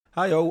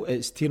Hi all,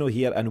 it's Tino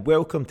here and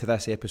welcome to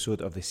this episode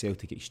of the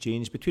Celtic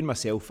Exchange between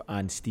myself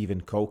and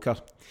Stephen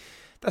Caulker.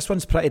 This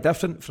one's pretty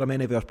different from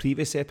any of our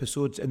previous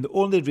episodes, and the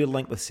only real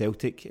link with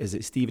Celtic is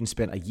that Stephen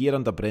spent a year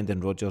under Brendan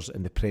Rodgers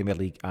in the Premier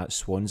League at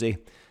Swansea.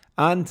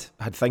 And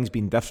had things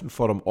been different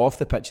for him off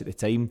the pitch at the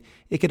time,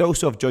 he could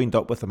also have joined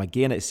up with him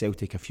again at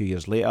Celtic a few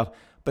years later,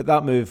 but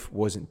that move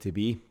wasn't to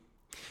be.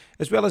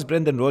 As well as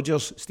Brendan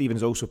Rodgers,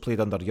 Stephen's also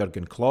played under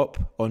Jurgen Klopp,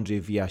 Andre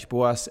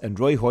Villas-Boas and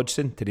Roy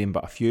Hodgson, to name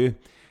but a few,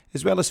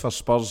 as well as for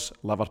Spurs,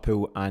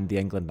 Liverpool and the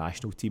England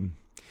national team.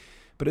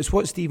 But it's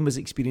what Stephen was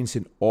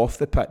experiencing off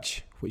the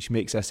pitch which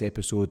makes this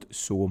episode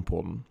so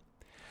important.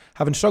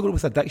 Having struggled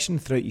with addiction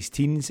throughout his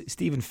teens,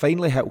 Stephen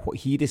finally hit what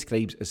he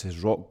describes as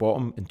his rock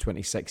bottom in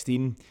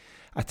 2016,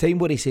 a time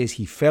where he says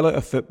he fell out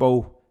of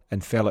football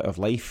and fell out of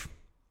life.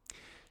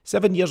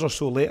 7 years or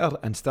so later,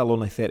 and still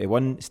only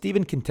 31,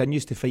 Stephen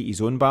continues to fight his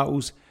own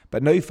battles,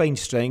 but now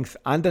finds strength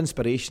and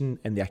inspiration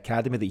in the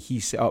academy that he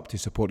set up to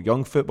support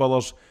young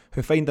footballers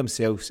who find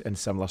themselves in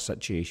similar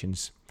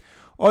situations.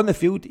 On the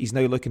field, he's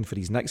now looking for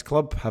his next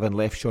club, having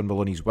left Sean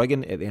Maloney's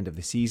Wigan at the end of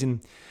the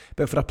season.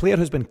 But for a player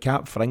who's been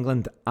capped for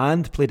England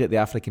and played at the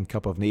African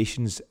Cup of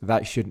Nations,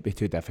 that shouldn't be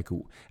too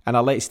difficult. And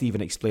I'll let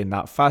Stephen explain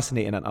that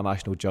fascinating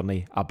international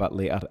journey a bit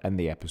later in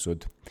the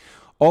episode.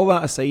 All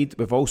that aside,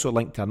 we've also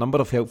linked to a number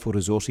of helpful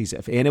resources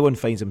if anyone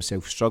finds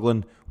himself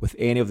struggling with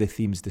any of the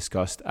themes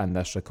discussed in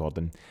this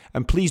recording.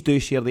 And please do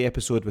share the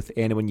episode with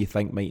anyone you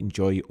think might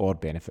enjoy or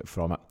benefit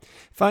from it.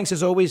 Thanks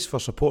as always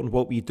for supporting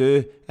what we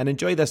do, and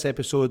enjoy this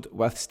episode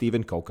with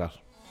Stephen Caulker.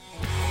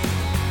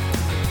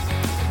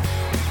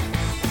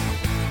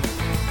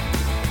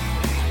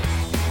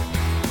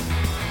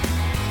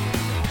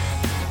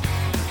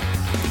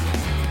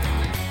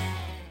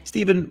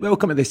 Stephen,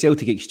 welcome to the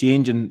Celtic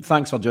Exchange and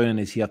thanks for joining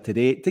us here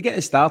today. To get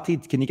us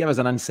started, can you give us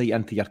an insight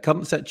into your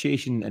current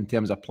situation in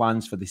terms of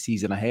plans for the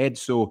season ahead?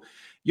 So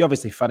you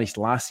obviously finished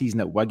last season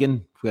at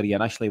Wigan, where you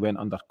initially went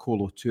under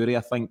Colo Touré,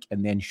 I think,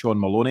 and then Sean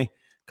Maloney.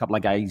 A couple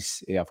of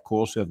guys, of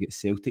course, who have got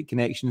Celtic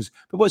connections.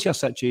 But what's your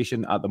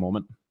situation at the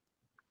moment?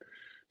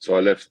 So I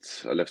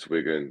left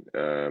Wigan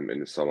in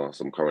the summer.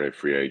 So I'm currently a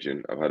free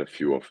agent. I've had a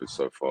few offers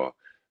so far,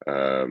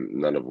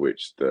 none of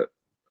which that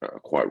are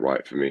quite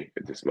right for me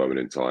at this moment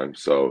in time.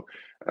 So,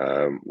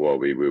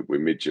 we're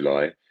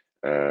mid-July.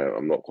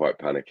 I'm not quite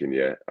panicking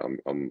yet.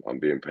 I'm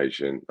being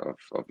patient.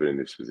 I've been in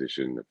this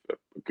position a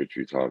good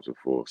few times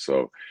before.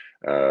 So,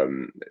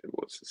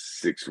 what's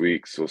 6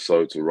 weeks or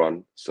so to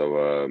run. So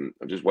I'm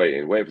just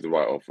waiting for the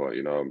right offer.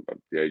 I'm at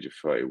the age of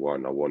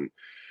 31. I want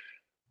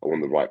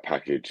the right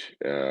package,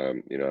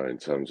 in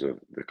terms of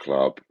the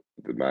club,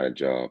 the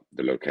manager,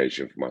 the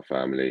location for my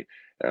family.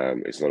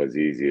 It's not as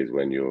easy as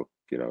when you're,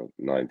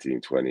 19,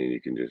 20, and you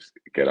can just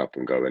get up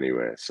and go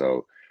anywhere.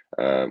 So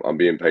I'm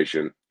being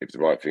patient. If the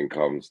right thing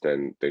comes,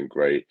 then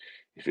great.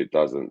 If it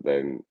doesn't,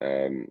 then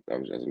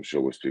as I'm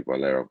sure we'll speak about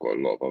later, I've got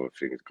a lot of other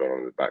things going on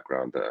in the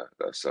background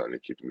that are certainly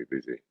keeping me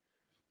busy.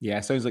 Yeah,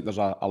 it sounds like there's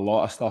a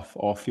lot of stuff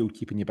off field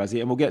keeping you busy,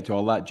 and we'll get to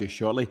all that just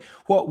shortly.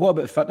 What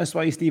about fitness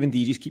wise, Stephen? Do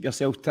you just keep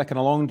yourself ticking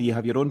along? Do you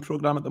have your own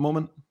programme at the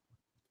moment?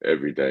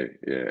 Every day,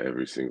 yeah,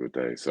 every single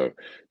day. So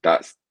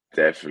that's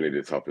definitely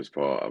the toughest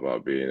part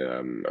about being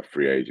a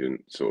free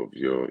agent. Sort of,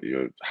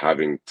 you're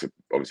having to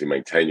obviously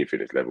maintain your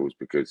fitness levels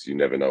because you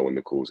never know when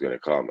the call's going to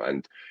come.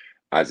 And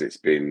as it's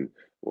been,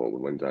 well,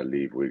 when did I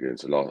leave Wigan?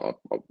 So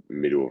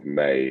middle of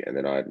May, and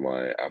then I had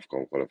my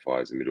AFCON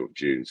qualifiers in middle of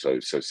June. So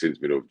since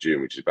middle of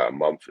June, which is about a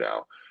month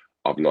now,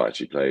 I've not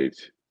actually played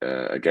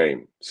a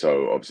game.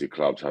 So obviously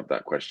clubs have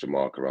that question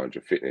mark around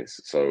your fitness.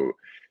 So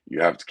you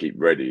have to keep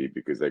ready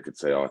because they could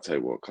say, "Oh, I'll tell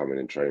you what, come in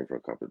and train for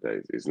a couple of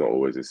days." It's not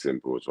always as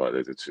simple as right.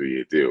 There's a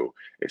 2-year deal,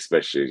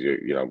 especially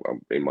as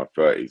I'm in my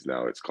 30s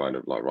now. It's kind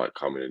of like right,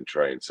 come in and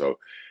train. So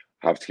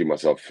I have to keep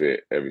myself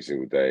fit every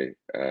single day,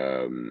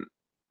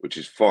 which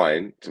is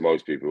fine to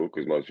most people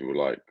because most people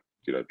like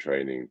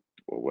training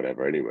or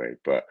whatever anyway.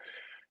 But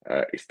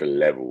it's the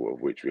level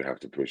of which we have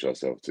to push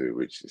ourselves to,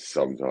 which is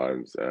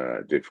sometimes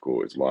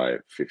difficult. It's my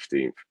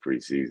 15th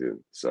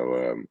pre-season,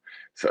 so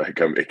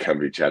it can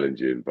be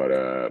challenging. But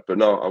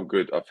no, I'm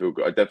good. I feel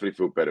good. I definitely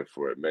feel better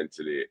for it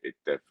mentally. It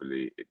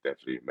definitely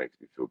makes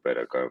me feel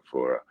better going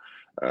for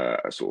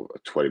a sort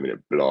of a 20-minute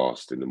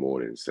blast in the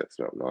morning. Sets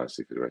me up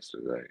nicely for the rest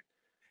of the day.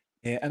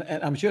 Yeah,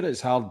 and I'm sure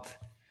it's hard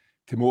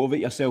to motivate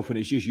yourself when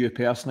it's just you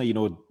personally,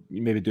 you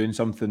maybe doing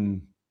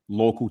something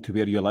local to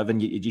where you live, and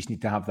you just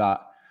need to have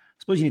that.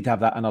 I suppose you need to have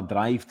that inner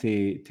drive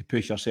to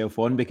push yourself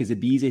on, because it'd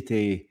be easy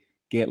to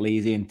get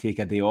lazy and take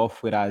a day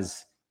off.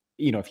 Whereas,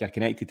 if you're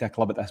connected to a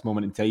club at this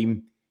moment in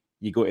time,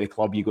 you go to the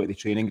club, you go to the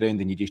training ground,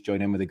 and you just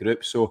join in with the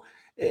group. So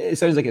it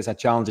sounds like it's a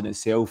challenge in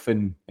itself,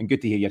 and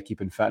good to hear you're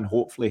keeping fit, and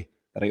hopefully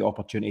the right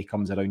opportunity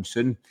comes around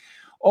soon.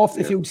 Off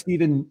the Yeah. field,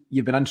 Stephen,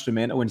 you've been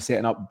instrumental in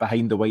setting up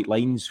Behind the White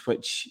Lines,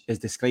 which is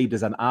described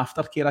as an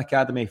aftercare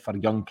academy for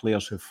young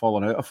players who've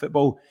fallen out of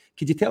football.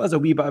 Could you tell us a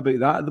wee bit about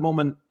that at the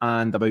moment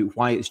and about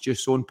why it's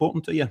just so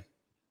important to you?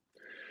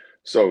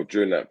 So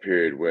during that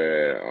period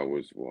where I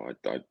was, well,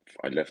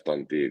 I left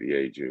Dundee at the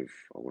age of,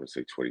 I want to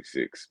say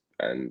 26,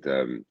 and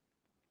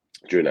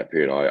during that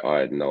period, I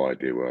had no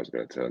idea where I was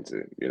going to turn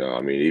to. You know,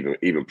 I mean,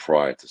 even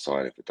prior to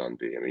signing for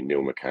Dundee, I mean,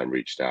 Neil McCann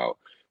reached out,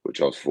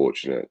 which I was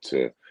fortunate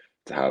to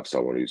have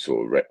someone who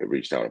sort of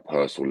reached out on a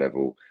personal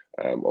level,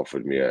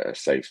 offered me a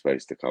safe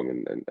space to come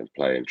and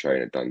play and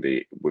train at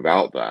Dundee.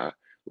 Without the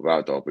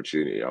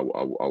opportunity, I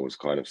was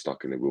kind of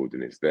stuck in the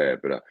wilderness there.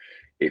 But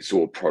it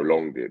sort of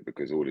prolonged it,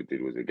 because all it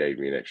did was it gave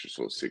me an extra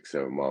sort of 6,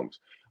 7 months.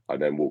 I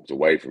then walked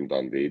away from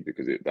Dundee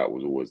because that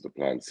was always the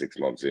plan. 6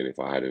 months in, if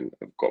I hadn't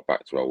have got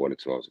back to where I wanted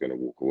to, I was going to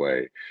walk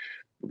away.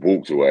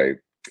 Walked away,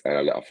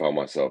 and I found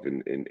myself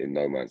in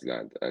no man's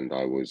land. And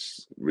I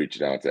was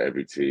reaching out to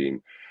every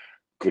team.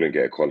 Couldn't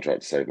get a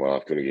contract to save my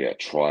life. Couldn't get a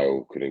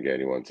trial. Couldn't get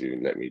anyone to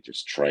even let me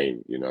just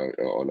train. You know,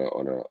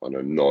 on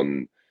a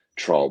non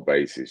trial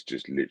basis,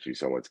 just literally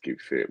someone to keep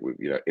fit with,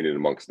 in and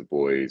amongst the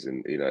boys.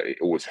 And it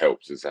always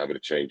helps us having a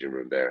changing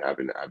room there, and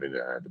having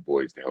the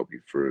boys to help you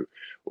through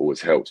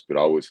always helps. But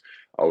I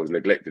was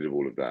neglected of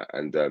all of that,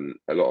 and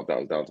a lot of that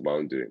was down to my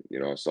own doing.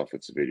 I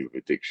suffered severely with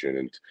addiction,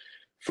 and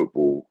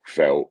football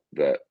felt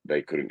that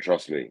they couldn't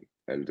trust me.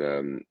 And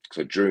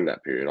so during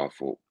that period, I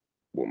thought,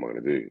 what am I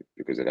going to do?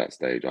 Because at that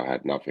stage, I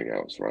had nothing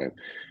else, right?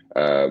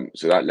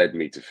 So that led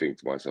me to think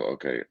to myself,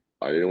 okay,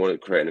 I didn't want to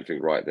create anything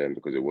right then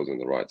because it wasn't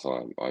the right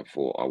time. I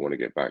thought I want to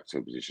get back to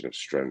a position of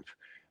strength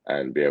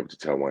and be able to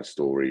tell my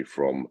story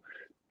from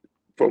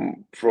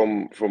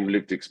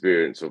lived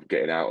experience of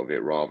getting out of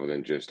it, rather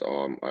than just,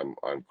 oh,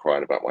 I'm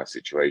crying about my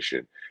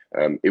situation.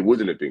 It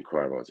wouldn't have been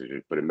crying about my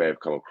situation, but it may have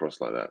come across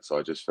like that. So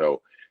I just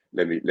felt,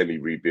 let me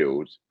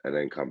rebuild and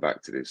then come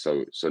back to this.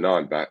 So now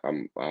I'm back.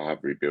 I have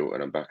rebuilt,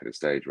 and I'm back at a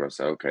stage where I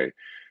say, okay,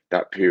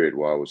 that period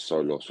where I was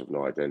so lost with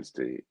no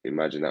identity,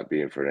 imagine that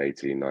being for an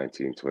 18,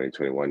 19, 20,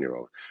 21 year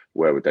old.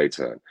 Where would they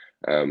turn?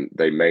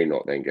 They may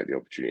not then get the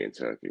opportunity in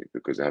Turkey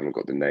because they haven't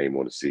got the name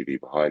or the CV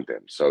behind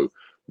them. So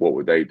what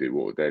would they do?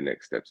 What would their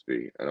next steps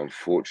be? And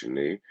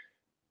unfortunately,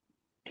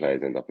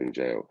 players end up in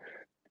jail.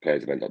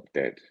 Players end up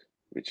dead,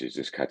 which is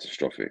just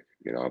catastrophic.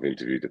 I've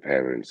interviewed the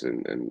parents,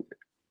 and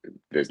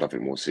there's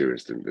nothing more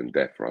serious than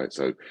death, right?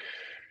 So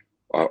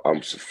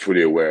I'm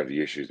fully aware of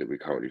the issues that we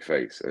currently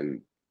face,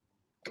 and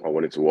I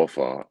wanted to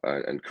offer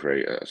and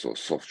create a sort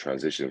of soft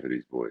transition for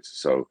these boys.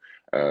 So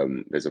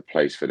there's a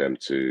place for them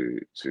to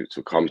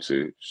come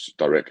to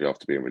directly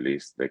after being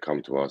released. They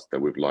come to us. They're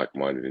with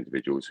like-minded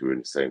individuals who are in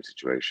the same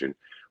situation.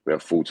 We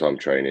have full-time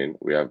training.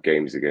 We have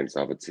games against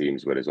other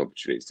teams where there's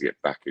opportunities to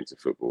get back into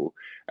football.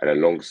 And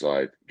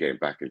alongside getting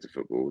back into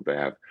football, they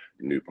have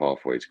new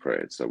pathways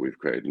created. So we've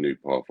created new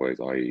pathways,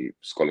 i.e.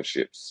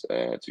 scholarships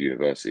to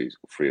universities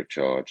free of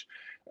charge,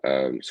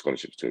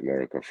 scholarships to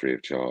America free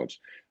of charge,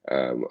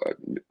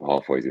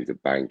 pathways into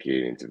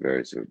banking, into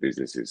various different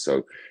businesses.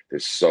 So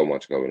there's so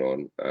much going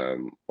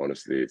on.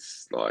 Honestly,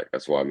 it's like,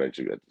 that's why I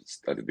mentioned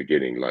at the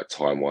beginning, like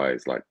time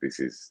wise, like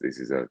this is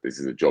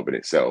a job in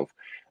itself.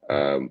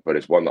 But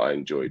it's one that I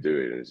enjoy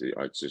doing. And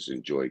I just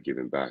enjoy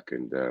giving back,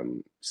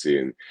 and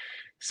seeing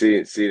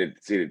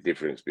a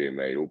difference being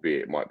made,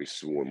 albeit it might be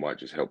small, it might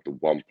just help the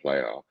one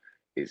player.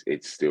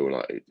 It's still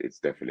like it's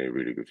definitely a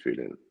really good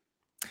feeling.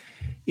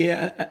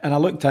 Yeah, and I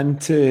looked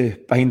into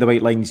Behind the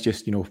White Lines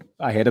just,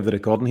 ahead of the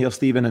recording here,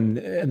 Stephen, and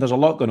there's a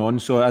lot going on.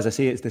 So as I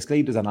say, it's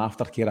described as an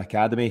aftercare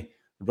academy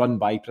run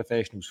by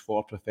professionals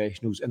for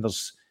professionals, and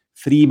there's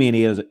three main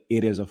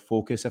areas of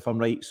focus, if I'm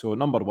right. So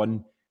number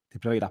one, to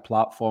provide a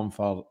platform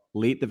for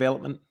late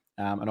development,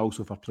 and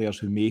also for players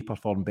who may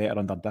perform better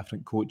under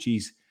different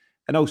coaches,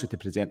 and also to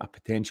present a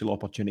potential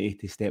opportunity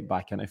to step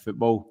back into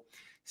football.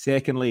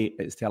 Secondly,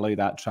 it's to allow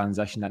that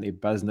transition into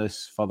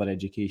business, further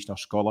education or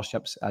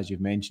scholarships, as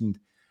you've mentioned.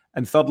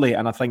 And thirdly,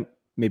 and I think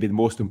maybe the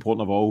most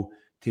important of all,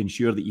 to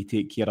ensure that you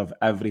take care of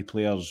every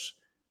player's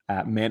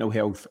mental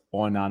health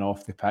on and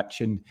off the pitch.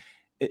 And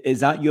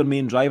is that your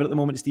main driver at the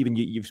moment, Stephen?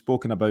 You've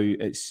spoken about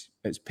it's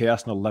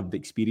personal lived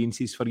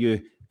experiences for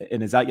you.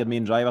 And is that your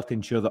main driver, to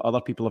ensure that other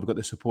people have got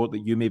the support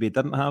that you maybe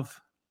didn't have?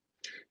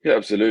 Yeah,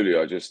 absolutely.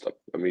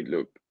 I mean,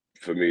 look,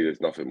 for me, there's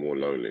nothing more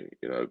lonely,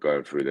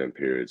 going through them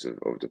periods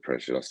of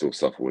depression. I still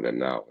suffer with them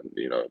now.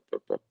 And,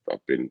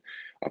 I've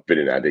been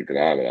an addict, and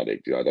I'm an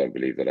addict. I don't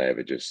believe that I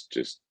ever just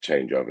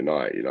change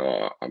overnight.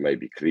 I may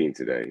be clean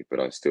today, but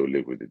I still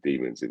live with the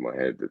demons in my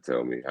head that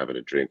tell me having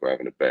a drink or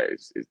having a bet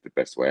is the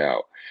best way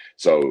out.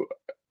 So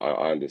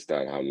I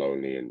understand how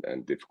lonely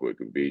and difficult it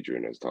can be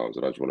during those times.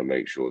 And I just want to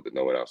make sure that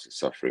no one else is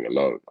suffering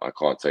alone. I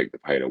can't take the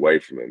pain away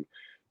from them,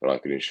 but I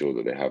can ensure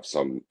that they have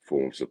some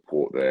form of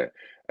support there.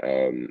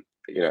 And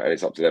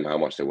it's up to them how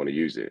much they want to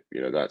use it.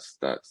 That's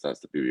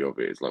the beauty of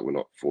it. It's like we're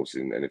not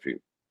forcing anything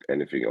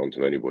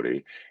onto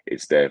anybody.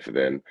 It's there for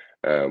them.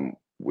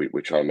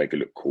 We're trying to make it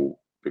look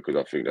cool, because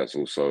I think that's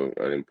also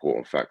an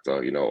important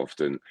factor.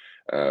 Often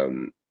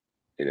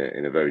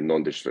in a very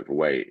non-disrespectful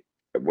way,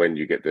 when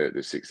you get the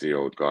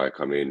 60-year-old guy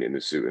come in the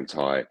suit and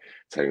tie,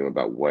 telling them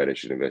about where they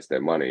should invest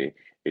their money,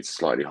 it's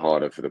slightly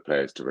harder for the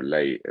players to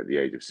relate at the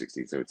age of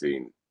 16,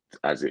 17,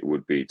 as it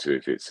would be to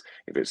if it's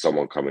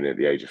someone coming in at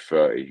the age of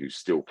 30 who's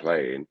still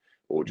playing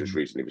or just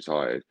recently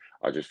retired.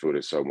 I just feel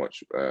there's so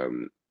much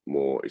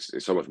more.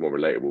 It's so much more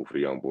relatable for the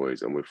young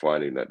boys, and we're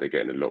finding that they're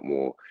getting a lot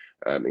more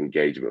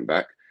engagement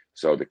back.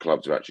 So the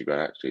clubs are actually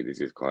going, actually,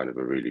 this is kind of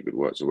a really good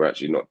work. So we're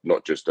actually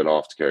not just an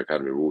aftercare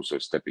academy, we're also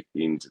stepping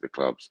into the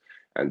clubs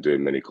and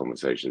doing many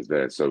conversations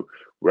there. So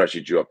we're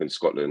actually due up in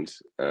Scotland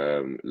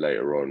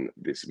later on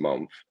this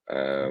month.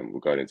 We're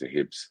going into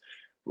Hibs.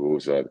 We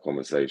also had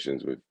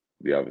conversations with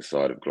the other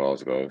side of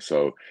Glasgow.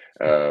 So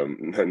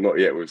not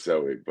yet with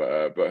Celtic,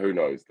 but who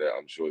knows? There,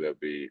 I'm sure there'll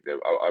be.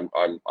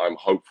 I'm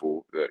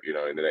hopeful that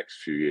in the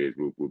next few years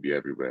we'll be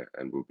everywhere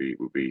and we'll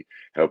be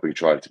helping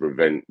trying to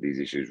prevent these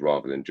issues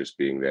rather than just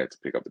being there to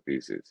pick up the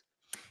pieces.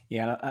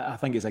 Yeah, I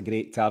think it's a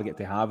great target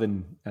to have,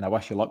 and I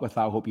wish you luck with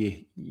that. I hope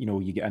you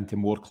get into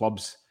more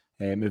clubs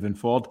moving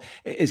forward.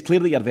 It's clear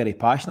that you're very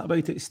passionate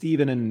about it,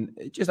 Stephen.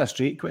 And just a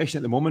straight question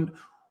at the moment: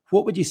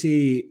 what would you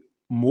say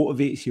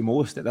motivates you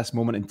most at this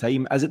moment in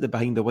time? Is it the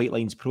Behind the White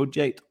Lines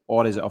project,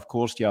 or is it, of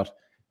course, your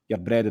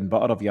bread and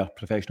butter of your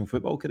professional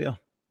football career?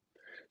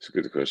 It's a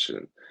good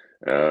question.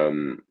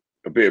 Um,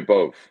 a bit of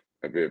both,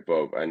 a bit of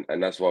both,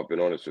 and that's why I've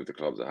been honest with the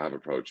clubs that have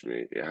approached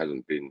me. It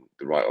hasn't been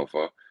the right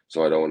offer,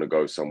 so I don't want to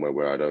go somewhere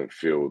where I don't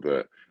feel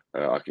that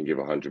I can give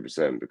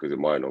 100% because it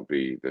might not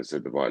be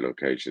the right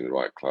location, the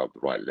right club, the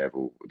right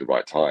level, the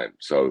right time.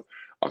 So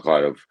I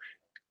kind of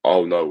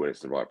I'll know when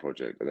it's the right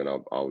project, and then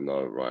I'll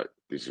know, right,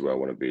 this is where I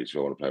want to be. So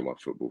I want to play my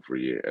football for a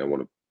year, and I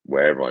want to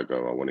wherever I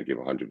go, I want to give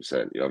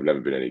 100%. I've never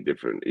been any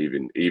different,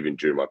 even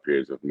during my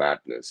periods of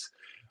madness.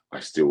 I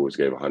still always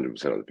gave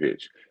 100% on the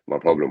pitch. My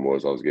problem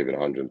was I was giving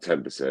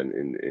 110%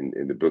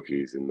 in the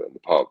bookies in the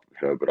pub,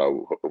 But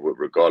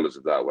regardless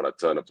of that, when I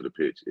turned up to the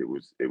pitch, it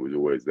was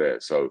always there.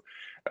 So,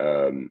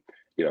 um,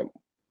 you know,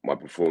 my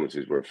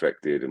performances were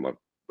affected and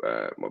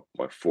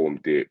my form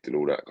dipped and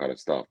all that kind of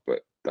stuff.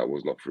 But that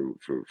was not through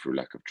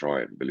lack of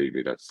trying. Believe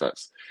me, that's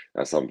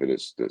something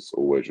that's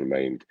always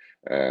remained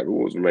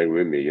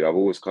with me. I've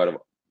always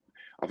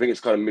I think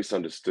it's kind of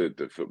misunderstood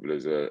that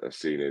footballers are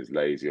seen as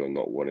lazy or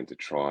not wanting to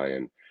try.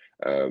 And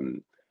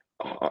um,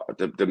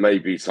 there may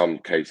be some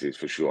cases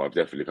for sure. I've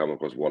definitely come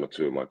across one or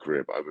two in my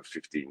career, but over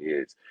 15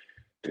 years,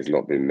 there's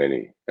not been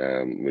many.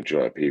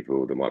 Majority of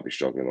people that might be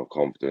struggling with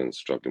confidence,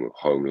 struggling with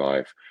home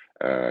life,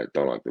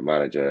 don't like the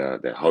manager,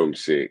 they're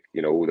homesick.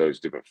 All those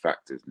different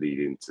factors lead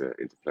into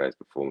players'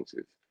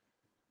 performances.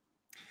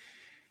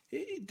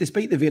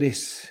 Despite the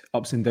various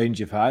ups and downs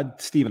you've had,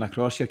 Stephen,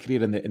 across your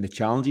career and the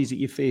challenges that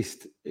you've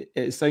faced,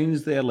 it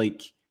sounds there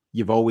like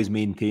you've always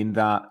maintained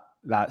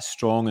that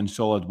strong and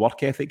solid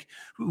work ethic.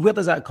 Where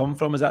does that come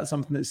from? Is that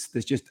something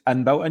that's just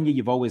inbuilt in you?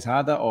 You've always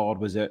had it, or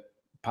was it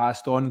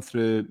passed on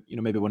through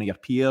maybe one of your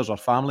peers or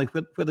family?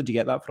 Where did you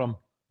get that from?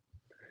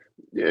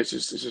 Yeah, it's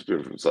just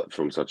been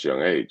from such a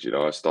young age.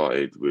 I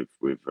started with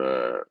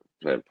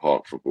playing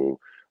park football.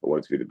 I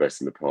wanted to be the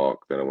best in the park.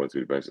 Then I wanted to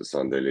be the best at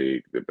Sunday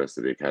League, the best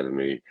at the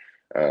academy.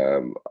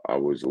 I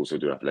was also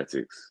doing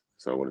athletics,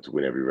 so I wanted to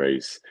win every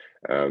race.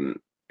 Um,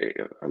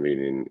 I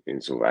mean,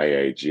 in sort of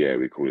age, yeah,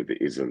 we call it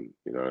the ism.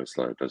 It's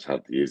like just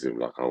have the ism.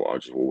 Like I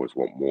just always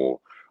want more.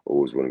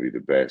 Always want to be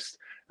the best.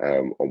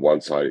 On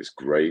one side, it's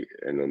great,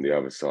 and on the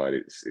other side,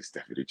 it's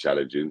definitely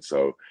challenging.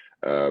 So.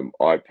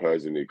 I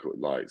personally could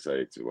like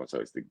say to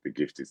myself, it's the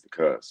gift is the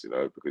curse,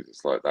 because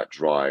it's like that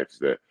drive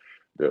that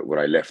when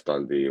I left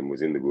Dundee and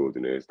was in the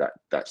wilderness,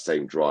 that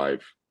same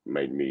drive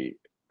made me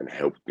and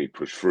helped me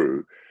push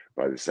through.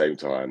 But at the same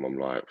time, I'm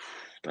like,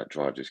 that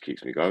drive just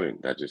keeps me going.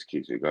 That just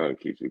keeps me going,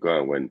 keeps me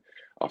going. When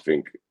I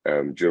think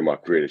during my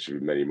career, there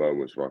should be many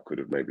moments where I could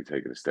have maybe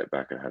taken a step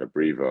back and had a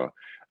breather.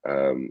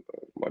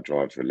 My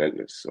drive's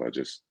relentless, so I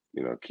just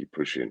keep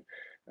pushing.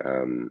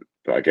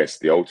 But I guess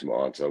the ultimate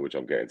answer, which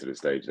I'm getting to the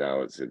stage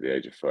now, it's at the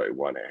age of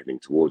 31, heading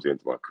towards the end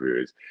of my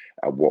career, is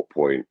at what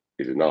point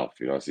is enough?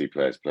 I see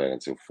players playing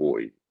until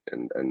 40,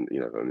 and I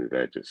mean,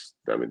 they're just,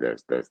 I mean,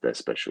 they're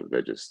special.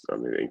 They're just, I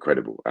mean,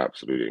 incredible,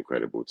 absolutely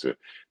incredible to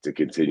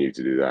continue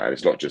to do that. And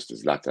it's not just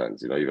as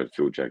Latans, you've had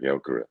Phil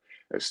Jagielka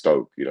at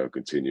Stoke,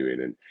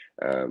 continuing,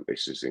 and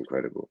it's just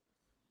incredible.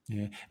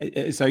 Yeah,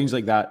 it sounds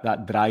like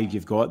that drive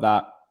you've got,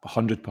 that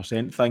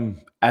 100%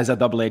 thing, is a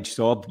double-edged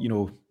sword.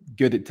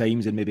 Good at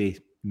times and maybe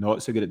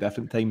not so good at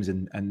different times,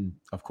 and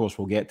of course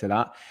we'll get to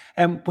that.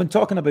 When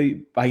talking about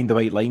Behind the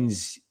White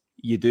Lines,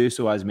 you do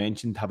so, as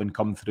mentioned, having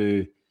come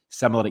through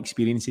similar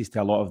experiences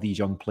to a lot of these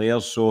young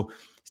players. So,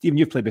 Stephen,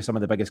 you've played with some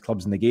of the biggest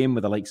clubs in the game,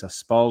 with the likes of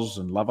Spurs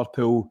and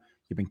Liverpool.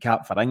 You've been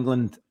capped for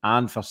England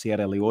and for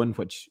Sierra Leone,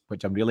 which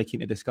I'm really keen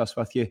to discuss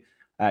with you.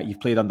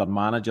 You've played under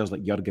managers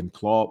like Jurgen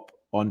Klopp,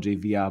 Andre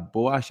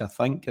Villa-Boas, I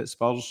think, at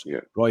Spurs, Yeah,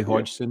 Roy yeah.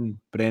 Hodgson,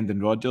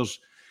 Brendan Rodgers.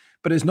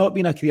 But it's not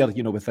been a career,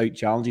 without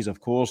challenges, of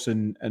course,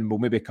 and we'll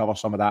maybe cover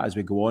some of that as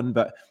we go on.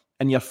 But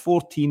in your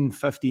 14,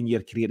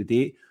 15-year career to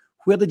date,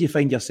 where did you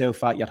find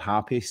yourself at your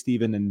happiest,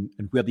 Stephen, and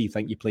where do you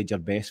think you played your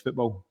best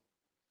football?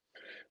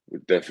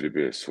 Would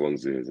definitely be at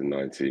Swansea as a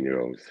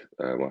 19-year-old.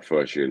 My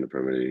first year in the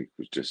Premier League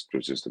was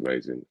just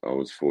amazing. I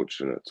was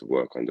fortunate to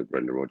work under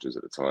Brendan Rodgers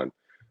at the time,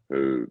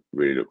 who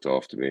really looked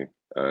after me.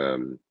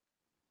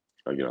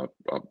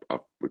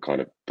 We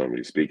kind of don't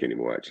really speak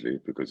anymore actually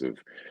because of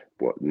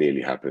what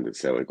nearly happened at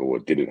Celtic, or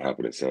what didn't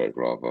happen at Celtic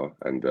rather.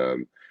 And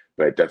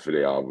but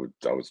definitely I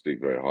would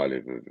speak very highly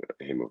of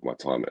him of my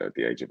time at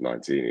the age of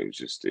 19. It was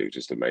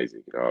just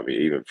amazing. You know, I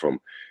mean, even from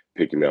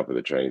picking me up at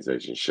the train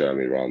station, showing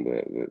me around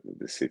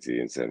the city,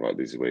 and saying, right,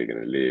 this is where you're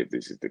going to live.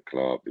 This is the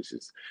club. This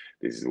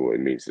is what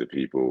it means to the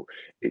people.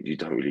 You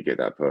don't really get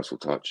that personal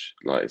touch.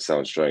 Like, it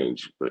sounds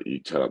strange, but you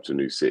turn up to a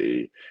new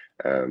city.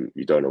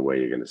 You don't know where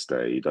you're going to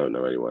stay. You don't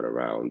know anyone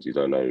around. You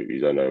don't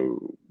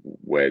know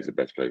where's the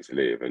best place to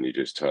live, and you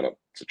just turn up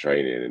to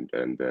training,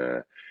 and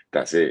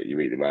that's it. You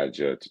meet the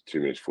manager 2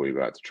 minutes before you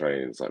go out to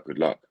train, and it's like, good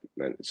luck.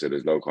 And so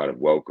there's no kind of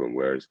welcome.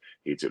 Whereas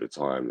he took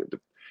time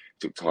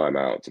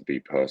out to be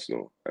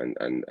personal, and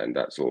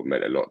that sort of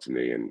meant a lot to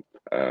me. And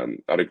I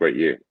had a great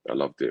year. I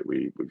loved it.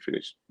 We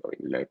finished, I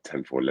think,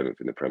 10th or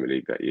 11th in the Premier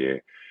League that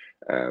year.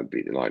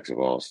 Beat the likes of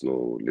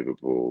Arsenal,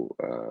 Liverpool,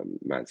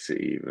 Man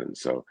City, even.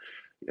 So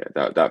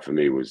yeah, that for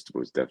me was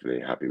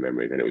definitely a happy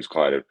memory. And it was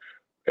kind of,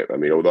 I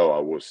mean, although I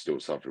was still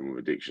suffering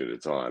with addiction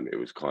at the time,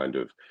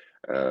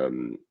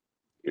 um,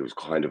 it was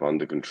kind of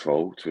under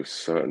control to a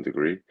certain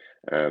degree.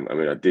 I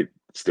mean, I did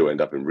still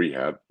end up in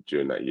rehab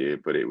during that year,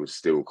 but it was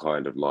still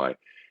kind of like,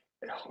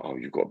 oh,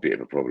 you've got a bit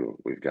of a problem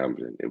with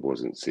gambling. It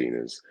wasn't seen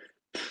as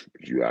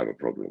you have a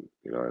problem.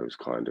 You know,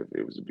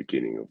 it was the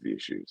beginning of the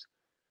issues.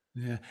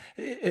 Yeah,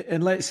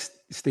 and let's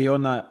stay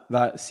on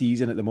that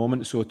season at the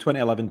moment. So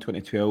 2011,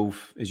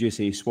 2012, as you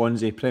say,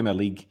 Swansea Premier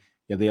League.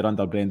 You're there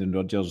under Brendan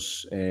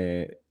Rodgers'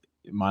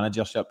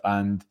 managership,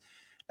 and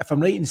if I'm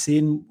right in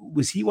saying,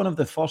 was he one of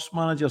the first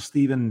managers,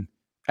 Stephen?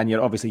 And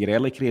you're obviously your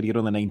early career, you're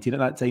only 19 at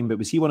that time, but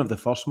was he one of the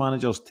first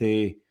managers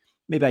to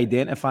maybe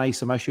identify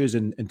some issues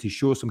and to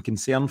show some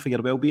concern for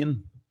your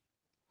well-being?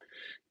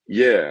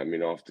 Yeah, I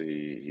mean, after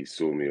he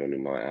saw me on a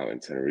night out in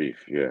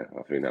Tenerife, yeah,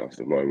 I think that was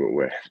the moment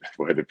where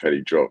where the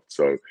penny dropped.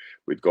 So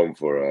we'd gone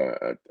for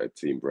a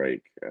team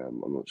break.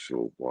 I'm not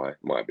sure why.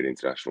 Might have been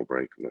international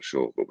break. I'm not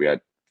sure, but we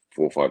had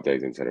 4 or 5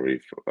 days in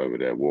Tenerife over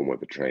there, warm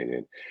weather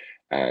training,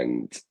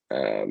 and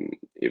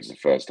it was the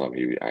first time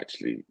he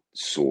actually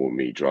saw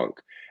me drunk.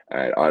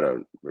 And I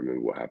don't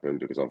remember what happened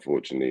because,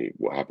 unfortunately,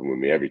 what happened with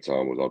me every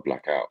time was I'd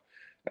black out.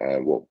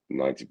 90%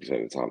 of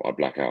the time I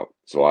black out.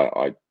 So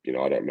I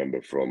don't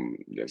remember from,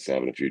 let's say,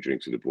 having a few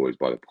drinks with the boys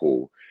by the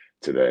pool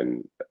to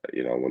then,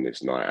 on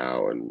this night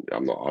out, and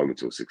I'm not home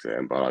until 6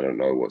 a.m. But I don't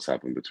know what's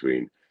happened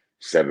between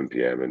 7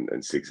 p.m.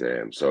 and 6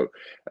 a.m. So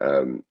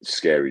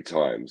scary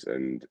times.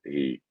 And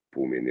he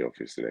pulled me in the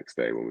office the next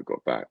day when we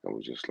got back. I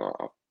was just like,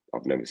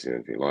 I've never seen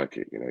anything like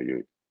it. You know,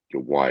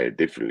 you're wired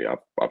differently.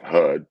 I've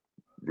heard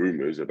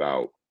rumors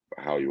about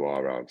how you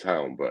are around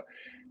town, but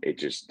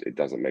it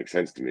doesn't make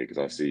sense to me because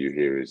I see you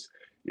here as,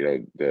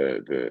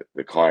 the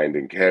kind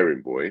and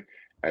caring boy,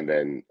 and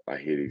then I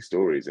hear these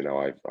stories, and now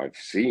I've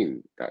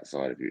seen that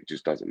side of you. It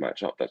just doesn't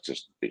match up.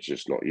 It's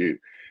just not you.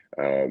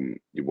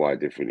 You're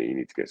wired differently. You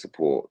need to get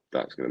support.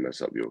 That's going to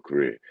mess up your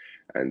career.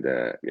 And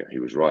he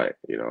was right.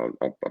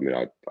 I mean,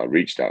 I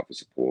reached out for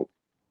support.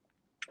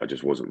 I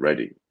just wasn't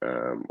ready.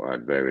 I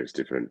had various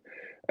different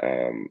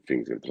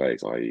things in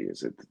place, i.e.,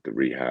 as the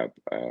rehab.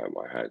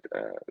 I had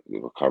the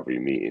recovery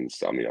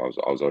meetings. I mean, I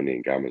was only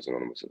in Gamblers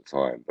Anonymous at the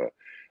time, but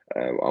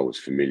I was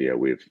familiar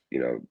with,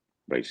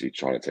 basically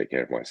trying to take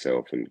care of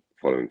myself and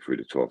following through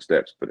the 12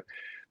 steps, but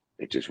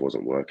it just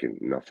wasn't working.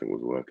 Nothing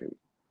was working.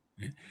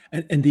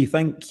 And do you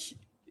think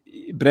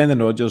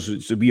Brendan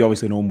Rodgers, so we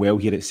obviously know him well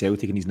here at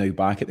Celtic and he's now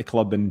back at the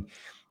club, and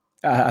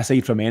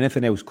aside from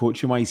anything else,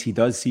 coaching wise, he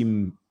does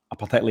seem a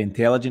particularly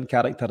intelligent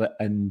character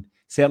and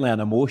certainly an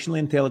emotionally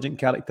intelligent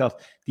character.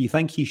 Do you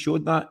think he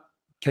showed that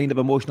kind of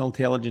emotional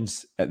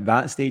intelligence at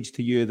that stage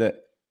to you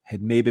that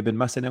had maybe been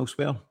missing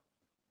elsewhere?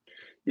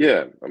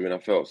 Yeah, I mean, I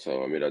felt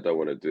so. I mean, I don't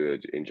want to do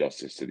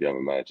injustice to the other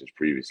managers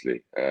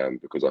previously,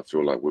 because I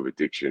feel like with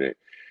addiction,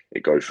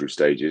 it goes through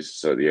stages.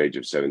 So at the age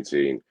of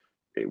 17,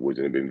 it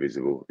wouldn't have been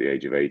visible. At the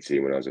age of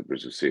 18, when I was at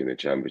Bristol City in the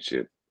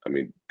Championship, I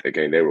mean,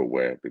 again, they were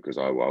aware because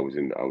I was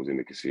in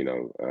the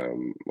casino,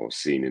 or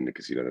seen in the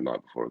casino the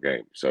night before a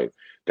game. So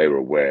they were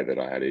aware that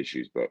I had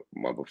issues, but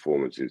my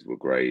performances were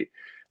great.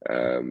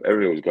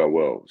 Everything was going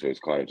well. So it's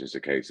kind of just a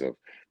case of,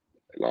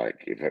 like,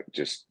 if I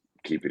just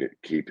keep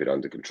it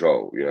under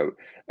control,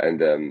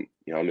 And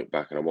I look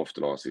back and I'm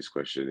often asked this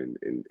question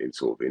in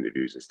sort of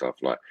interviews and stuff,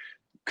 like,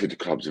 could the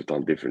clubs have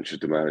done different?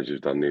 Should the managers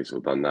have done this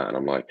or done that? And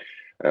I'm like,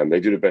 they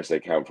do the best they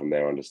can from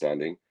their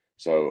understanding.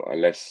 So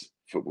unless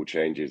football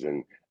changes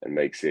and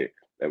makes it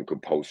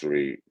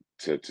compulsory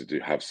to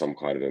have some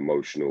kind of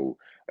emotional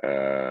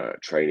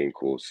training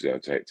course,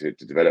 to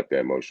develop their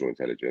emotional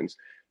intelligence,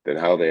 then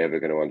how are they ever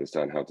going to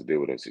understand how to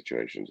deal with those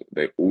situations?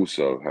 They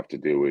also have to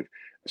deal with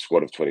a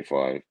squad of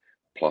 25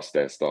 plus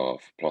their staff,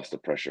 plus the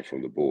pressure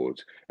from the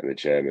board and the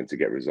chairman to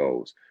get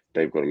results.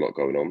 They've got a lot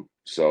going on.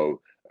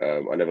 So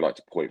I never like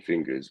to point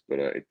fingers, but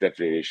it's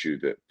definitely an issue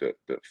that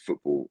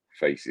football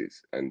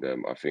faces, and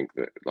I think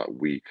that, like,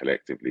 we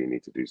collectively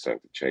need to do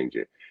something to change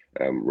it,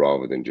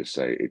 rather than just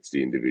say it's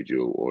the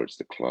individual or it's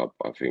the club.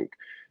 I think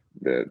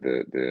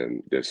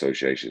the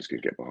associations can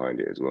get behind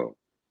it as well.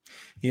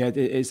 Yeah,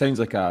 it sounds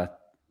like a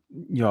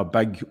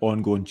big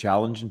ongoing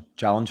challenge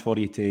for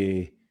you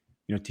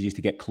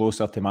to get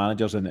closer to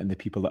managers and the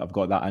people that have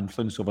got that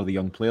influence over the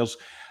young players.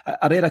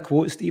 I read a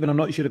quote, Stephen. I'm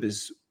not sure if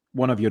it's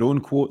one of your own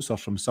quotes or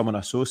from someone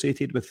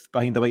associated with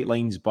Behind the White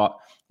Lines, but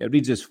it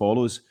reads as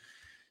follows: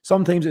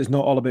 sometimes it's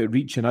not all about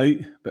reaching out,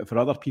 but for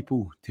other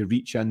people to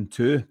reach in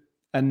too.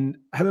 And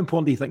how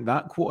important do you think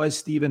that quote is,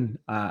 Stephen?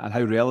 And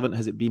how relevant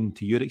has it been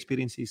to your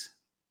experiences?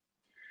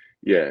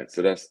 Yeah,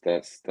 so that's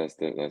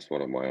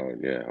one of my own.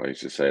 Yeah, I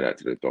used to say that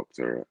to the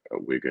doctor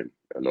at Wigan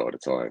a lot of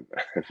the time.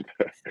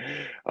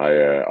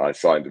 I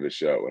signed him a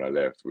shirt when I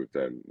left with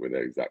them with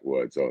their exact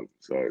words on.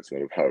 So it's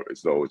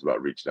not always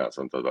about reaching out.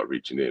 Sometimes about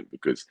reaching in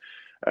because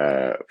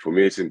for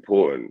me it's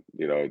important.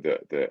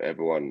 That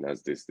everyone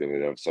has this. I mean,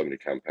 there are so many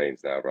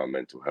campaigns now around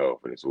mental health,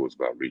 and it's always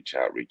about reach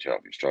out if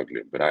you're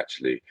struggling. But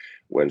actually,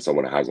 when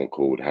someone hasn't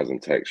called,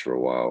 hasn't texted for a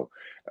while,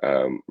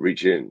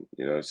 reach in.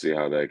 See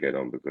how they get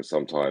on because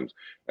sometimes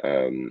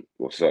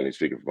well, certainly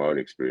speaking from my own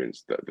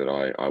experience,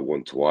 that I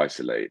want to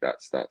isolate.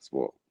 That's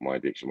what my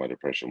addiction, my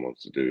depression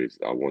wants to do is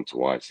I want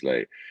to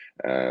isolate,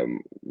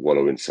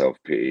 wallow in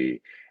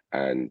self-pity,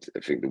 and I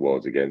think the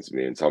world's against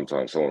me. And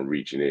sometimes someone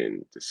reaching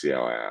in to see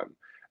how I am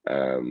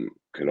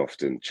can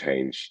often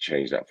change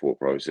that thought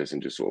process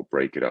and just sort of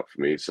break it up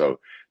for me. So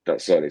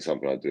that's certainly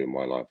something I do in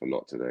my life a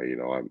lot today.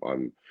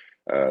 I'm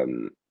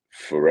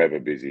forever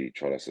busy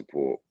trying to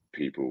support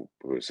people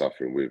who are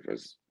suffering with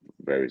as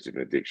various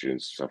different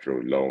addictions, suffering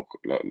with low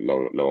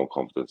on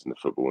confidence in the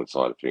football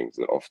side of things,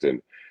 and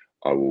often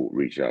I will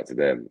reach out to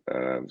them.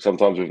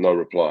 Sometimes with no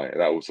reply, and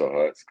that also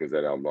hurts because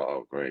then I'm like,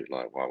 oh great,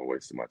 like why am I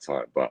wasting my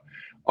time? But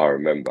I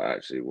remember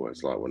actually what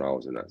it's like when I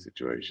was in that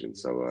situation.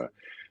 So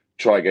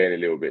try again a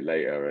little bit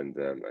later, and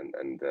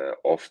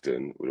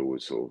often would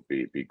always sort of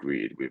be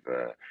greeted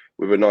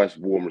with a nice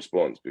warm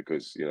response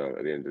because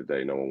at the end of the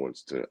day, no one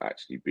wants to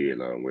actually be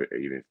alone,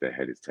 even if their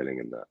head is telling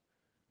them that.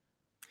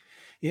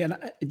 Yeah,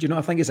 and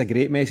I think it's a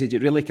great message.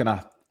 It really kind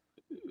of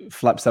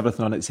flips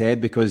everything on its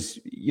head because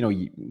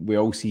we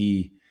all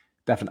see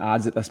different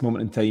ads at this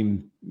moment in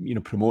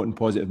time, promoting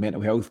positive mental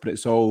health, but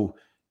it's all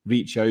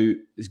reach out.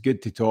 It's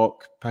good to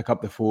talk, pick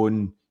up the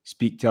phone,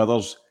 speak to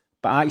others,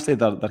 but actually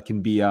there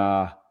can be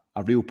a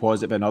real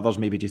positive in others,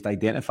 maybe just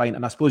identifying.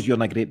 And I suppose you're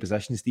in a great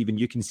position, Stephen.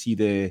 You can see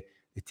the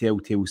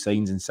telltale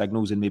signs and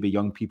signals in maybe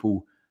young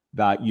people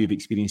that you've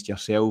experienced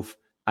yourself,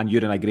 and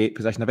you're in a great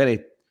position, a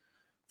very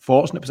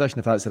fortunate position,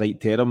 if that's the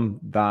right term,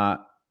 that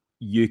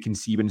you can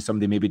see when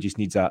somebody maybe just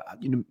needs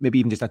maybe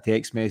even just a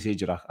text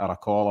message or a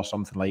call or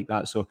something like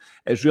that. So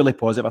it's really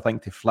positive, I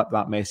think, to flip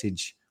that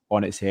message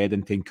on its head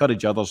and to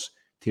encourage others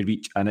to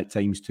reach in at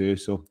times too.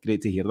 So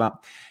great to hear that.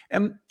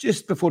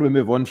 Just before we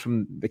move on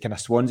from the kind of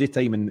Swansea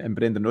time and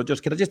Brendan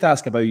Rodgers, could I just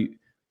ask about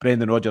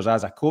Brendan Rodgers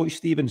as a coach,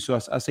 Stephen? So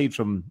aside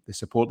from the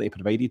support that he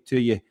provided to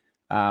you,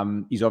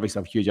 he's obviously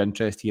of huge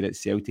interest here at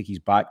Celtic. He's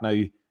back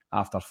now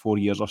after 4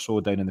 years or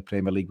so down in the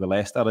Premier League with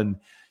Leicester. And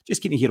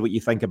just keen to hear what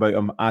you think about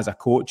him as a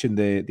coach and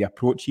the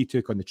approach he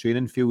took on the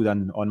training field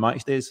and on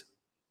match days.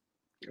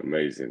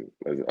 Amazing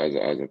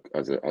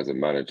as a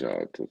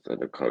manager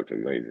and a coach,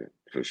 amazing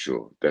for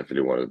sure.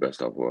 Definitely one of the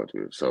best I've worked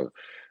with. So,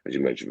 as you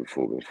mentioned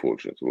before, been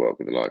fortunate to work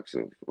with the likes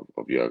of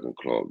Jurgen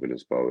Klopp,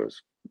 Villas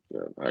Boas,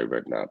 Harry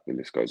Redknapp, the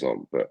list goes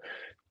on. But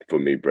for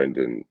me,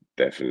 Brendan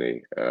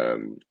definitely.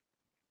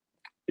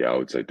 Yeah, I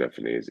would say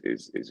definitely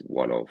is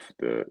one of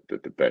the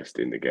best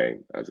in the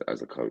game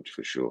as a coach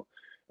for sure.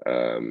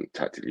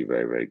 Tactically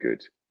very very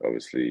good.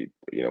 Obviously,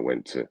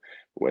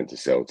 went to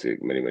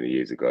Celtic many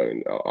years ago,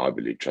 and I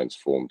believe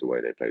transformed the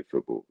way they played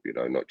football.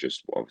 Not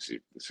just obviously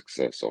the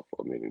success of,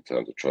 I mean, in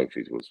terms of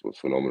trophies was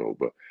phenomenal,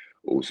 but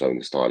also in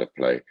the style of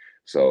play.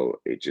 So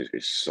it just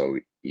is so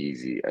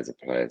easy as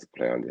a player to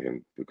play under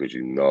him because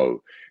you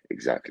know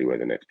exactly where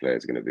the next player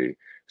is going to be.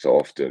 So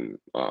often,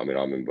 I mean,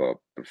 I remember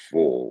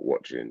before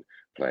watching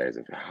players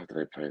and how do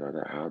they play like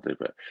that? How do they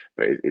play?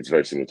 But it's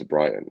very similar to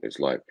Brighton. It's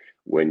like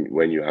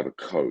when you have a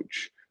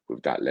coach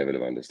with that level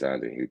of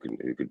understanding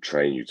who can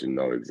train you to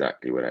know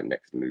exactly where that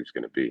next move is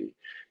going to be,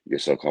 you're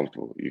so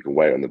comfortable. You can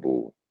wait on the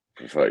ball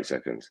for 30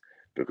 seconds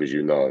because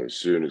you know as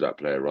soon as that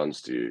player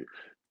runs to you,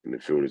 the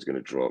midfielder is going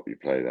to drop. You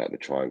play that, the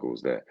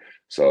triangle's there.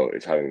 So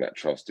it's having that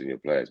trust in your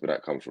players, but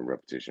that comes from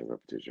repetition.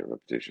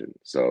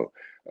 So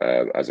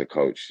as a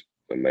coach,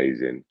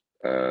 amazing.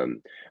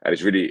 And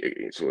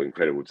it's sort of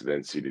incredible to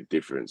then see the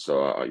difference.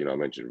 So I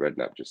mentioned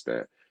Redknapp just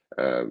there.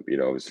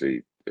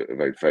 Obviously a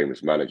very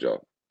famous manager,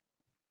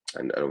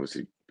 and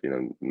obviously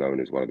known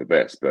as one of the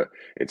best. But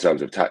in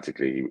terms of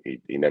tactically,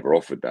 he never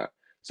offered that.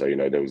 So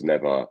there was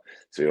never.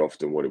 So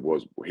often what it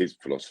was, his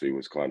philosophy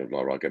was kind of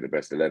like, I get the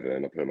best 11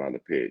 and I put them on the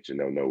pitch, and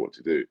they'll know what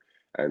to do.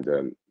 And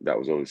that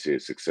was obviously a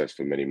success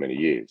for many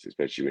years,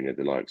 especially when you had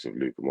the likes of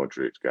Luka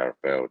Modric, Gareth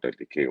Bale,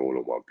 Dudley King all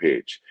on one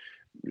pitch,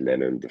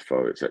 Lennon,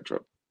 Defoe, etc.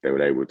 They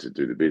were able to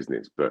do the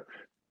business. But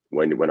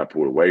when I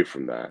pulled away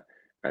from that,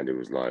 and it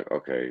was like,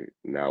 okay,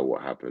 now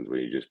what happens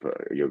when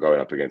you're going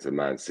up against a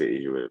Man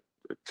City who are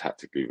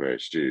tactically very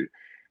astute?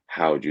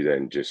 How do you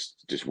then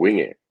just wing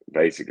it?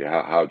 Basically,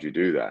 how do you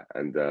do that?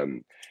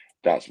 And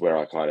that's where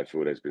I kind of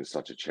feel there's been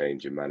such a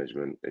change in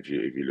management. If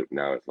you look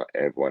now, it's like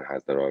everyone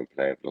has their own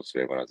playing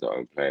philosophy, everyone has their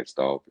own playing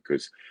style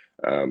because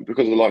of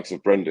the likes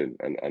of Brendan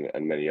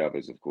and many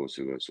others, of course,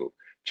 who are sort of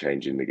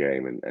changing the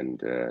game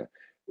and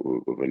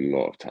with a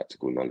lot of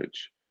tactical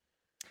knowledge.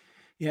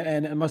 Yeah,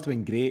 and it must have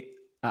been great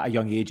at a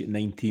young age at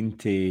 19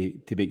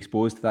 to be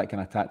exposed to that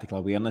kind of tactical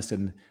awareness.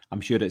 And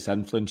I'm sure it's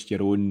influenced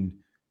your own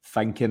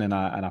thinking in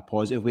a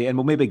positive way. And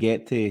we'll maybe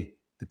get to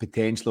the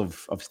potential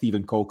of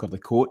Stephen Caulker, the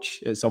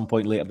coach, at some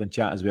point later in the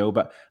chat as well.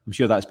 But I'm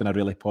sure that's been a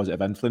really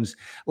positive influence.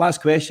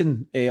 Last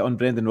question on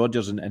Brendan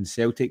Rodgers and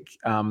Celtic.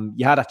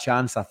 You had a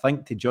chance, I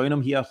think, to join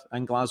him here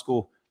in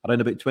Glasgow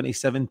around about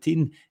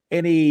 2017.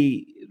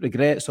 Any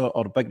regrets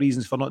or big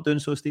reasons for not doing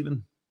so,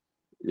 Stephen?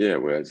 Yeah,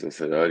 well, as I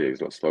said earlier, he's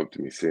not spoke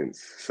to me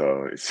since,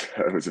 so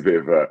it was a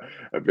bit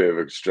of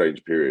a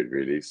strange period,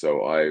 really.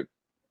 So I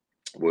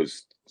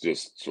was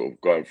just sort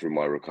of going through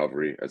my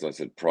recovery. As I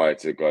said, prior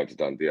to going to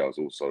Dundee, I was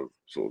also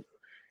sort of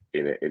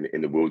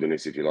in the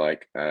wilderness, if you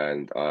like.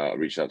 And I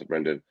reached out to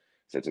Brendan,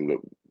 said to him,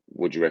 "Look,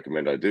 what do you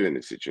recommend I do in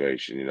this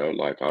situation? You know,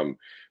 like I'm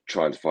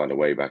trying to find a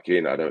way back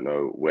in. I don't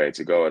know where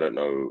to go. I don't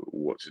know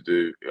what to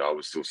do. I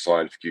was still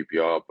signed for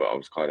QPR, but I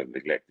was kind of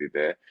neglected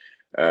there.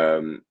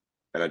 Um,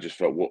 and I just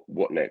felt,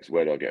 what next?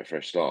 Where do I get a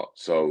fresh start?"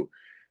 So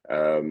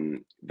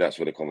that's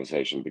where the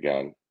conversation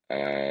began.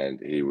 And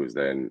he was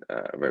then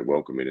very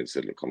welcoming and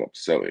said, "Look, come up to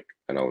Celtic."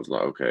 And I was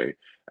like, "Okay."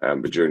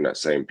 But during that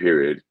same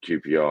period,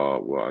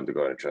 QPR were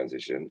undergoing a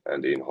transition,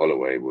 and Ian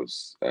Holloway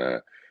was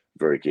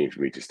very keen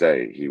for me to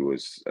stay.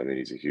 I mean,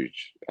 he's a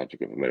huge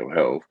advocate for mental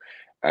health,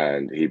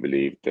 and he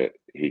believed that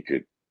he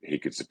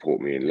could support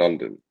me in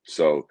London.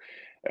 So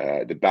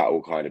the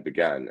battle kind of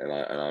began, and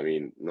I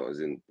mean, not as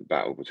in the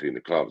battle between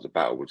the clubs, the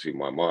battle between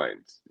my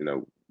minds. You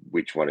know,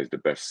 which one is the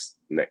best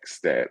next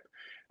step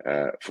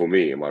for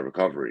me in my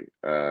recovery?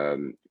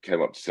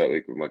 Came up to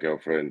Celtic with my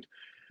girlfriend,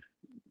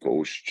 got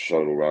all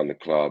shown all around the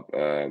club.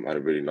 Had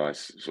a really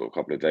nice sort of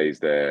couple of days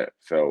there.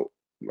 Felt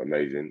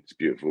amazing. It's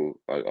beautiful.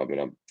 I mean,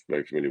 I'm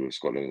very familiar with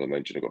Scotland, as I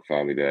mentioned. I've got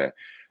family there.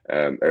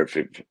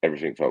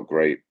 Everything felt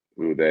great.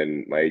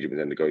 My agent was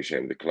then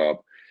negotiating with the club.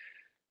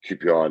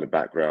 QPR in the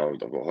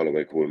background. I've got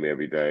Holloway calling me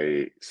every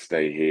day.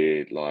 Stay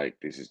here. Like,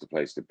 this is the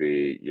place to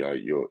be. You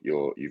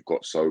know, you've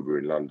got sober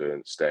in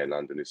London. Stay in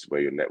London. This is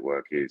where your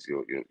network is.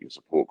 Your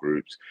support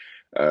groups.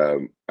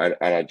 And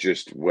I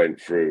just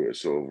went through a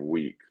sort of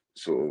week,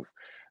 sort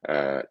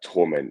of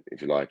torment,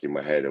 if you like, in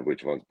my head of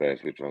which one's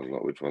best, which one's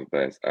not, which one's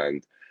best.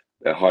 And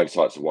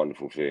hindsight's a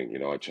wonderful thing. You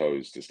know, I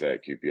chose to stay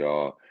at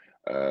QPR.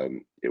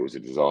 It was a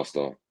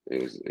disaster.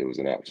 It was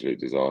an absolute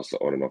disaster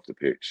on and off the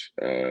pitch.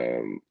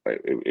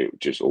 It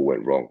just all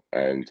went wrong,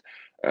 and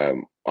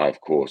I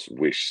of course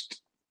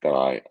wished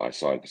that I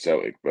signed for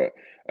Celtic, but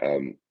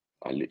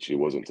I literally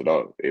wasn't to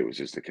know. It was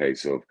just a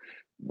case of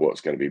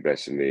what's going to be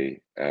best for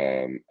me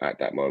at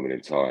that moment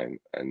in time.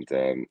 And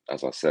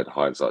as I said,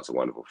 hindsight's a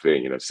wonderful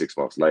thing. You know, 6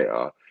 months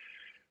later,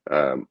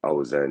 I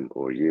was then,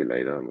 or a year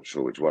later, I'm not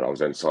sure which one, I was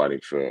then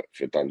signing for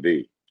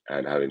Dundee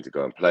and having to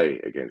go and play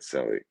against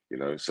Celtic, you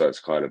know. So it's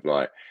kind of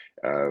like,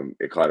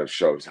 it kind of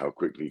shows how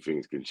quickly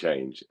things can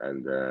change.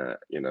 And,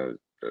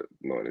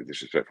 not in a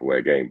disrespectful way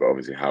again, but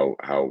obviously I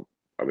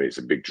mean, it's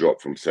a big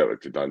drop from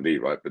Celtic to Dundee,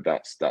 right? But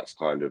that's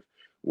kind of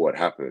what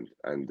happened.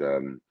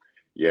 And,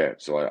 yeah,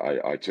 so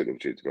I took the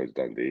opportunity to go to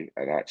Dundee,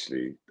 and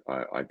actually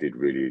I did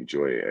really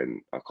enjoy it.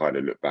 And I kind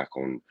of look back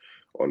on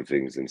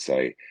things and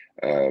say,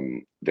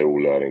 they're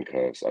all learning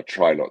curves. I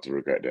try not to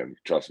regret them.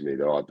 Trust me,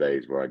 there are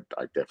days where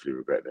I definitely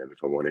regret them.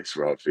 If I'm honest,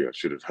 where I think I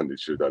should have done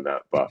this, should have done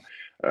that. But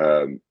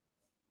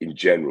in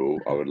general,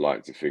 I would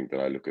like to think that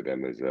I look at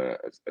them as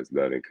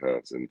learning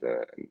curves and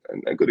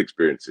good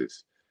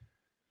experiences.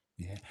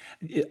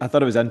 Yeah, I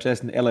thought it was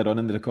interesting earlier on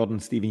in the recording,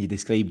 Stephen. You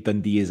described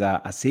Dundee as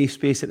a safe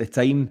space at the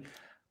time,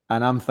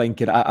 and I'm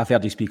thinking I've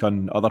heard you speak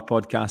on other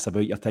podcasts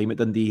about your time at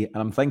Dundee, and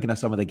I'm thinking of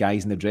some of the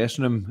guys in the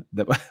dressing room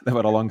that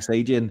were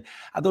alongside you. And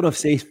I don't know if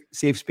safe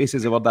space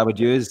is a word I would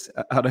use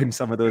around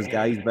some of those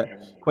guys, but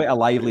quite a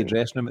lively Yeah.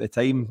 dressing room at the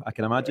time, I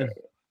can imagine.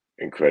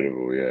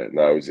 Incredible, yeah.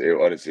 No,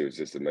 honestly, it was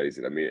just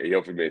amazing. I mean, he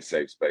offered me a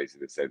safe space in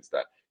the sense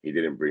that he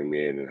didn't bring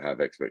me in and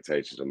have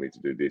expectations on me to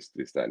do this,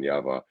 that, and the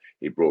other.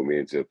 He brought me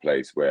into a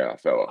place where I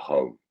felt at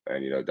home,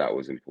 and that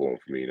was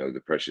important for me. You know, the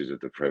pressures of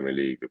the Premier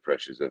League, the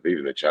pressures of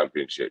even the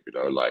Championship. You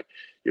know, like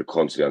you're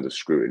constantly under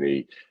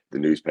scrutiny. The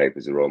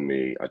newspapers are on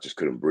me. I just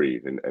couldn't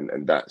breathe,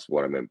 and that's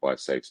what I meant by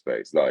safe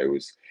space. No, it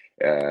was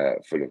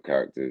full of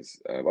characters.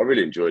 I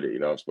really enjoyed it. You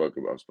know, I've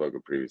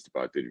spoken previously,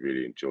 but I did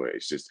really enjoy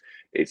it.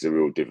 It's a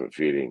real different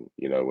feeling,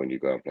 when you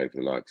go and play for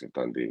the likes of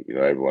Dundee. You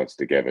know, everyone's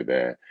together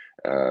there.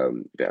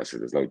 Yeah, so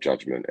there's no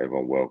judgment.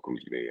 Everyone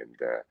welcomes me,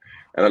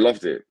 and I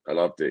loved it. I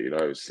loved it. You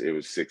know, it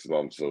was 6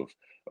 months of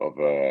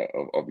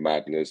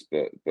madness,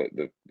 but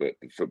the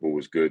football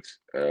was good.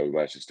 We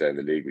managed to stay in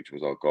the league, which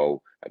was our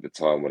goal at the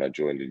time when I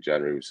joined in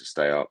January, was to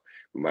stay up.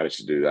 We managed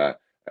to do that.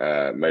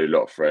 Made a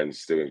lot of friends.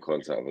 Still in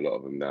contact with a lot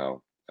of them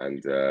now.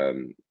 And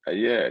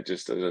yeah,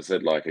 just as I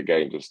said, like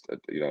again, just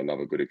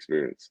another good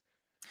experience.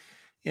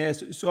 Yeah,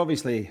 so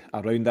obviously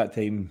around that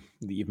time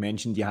that you've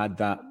mentioned, you had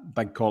that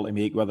big call to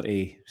make whether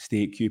to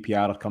stay at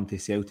QPR or come to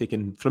Celtic.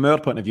 And from our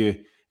point of view,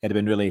 it'd have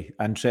been really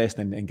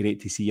interesting and great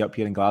to see you up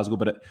here in Glasgow,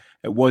 but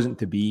it wasn't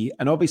to be.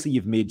 And obviously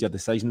you've made your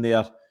decision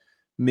there,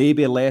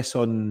 maybe less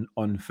on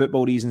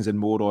football reasons and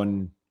more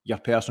on your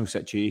personal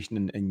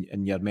situation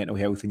and your mental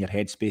health and your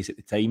headspace at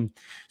the time.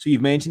 So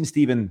you've mentioned,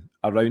 Stephen,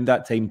 around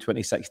that time,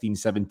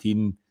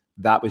 2016-17,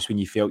 that was when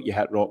you felt you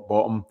hit rock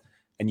bottom.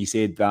 And you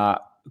said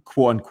that,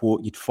 quote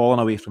unquote, you'd fallen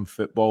away from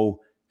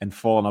football and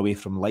fallen away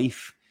from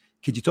life.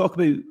 Could you talk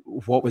about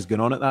what was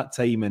going on at that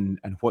time and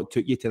what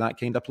took you to that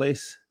kind of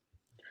place?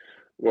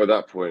 Well, at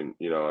that point,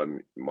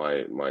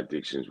 my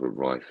addictions were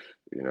rife.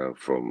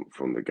 From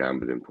the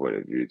gambling point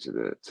of view to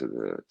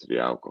the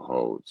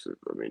alcohol, to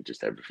I mean,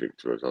 just everything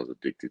to us. I was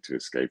addicted to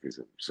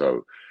escapism.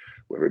 So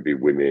whether it be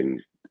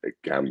women,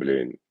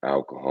 gambling,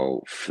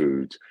 alcohol,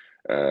 food.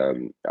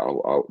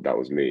 That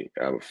was me.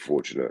 I'm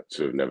fortunate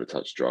to have never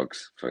touched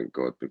drugs, thank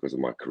God, because of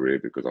my career.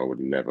 Because I would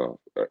never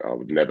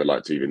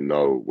like to even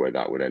know where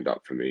that would end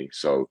up for me.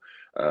 So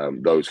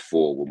those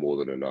four were more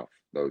than enough.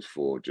 Those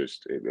four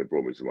just it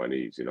brought me to my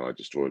knees. I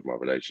destroyed my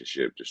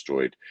relationship,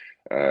 destroyed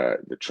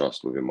the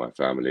trust within my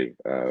family.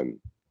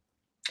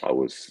 I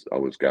was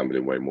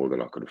gambling way more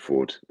than I could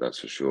afford. That's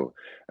for sure,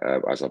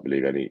 as I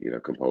believe any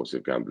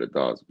compulsive gambler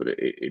does. But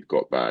it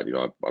got bad.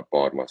 I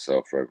barred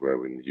myself from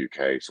everywhere in the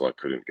UK, so I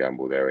couldn't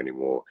gamble there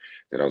anymore.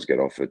 Then I was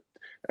getting offered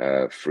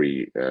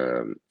free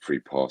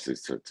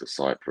passes to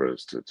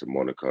Cyprus, to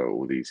Monaco,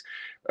 all these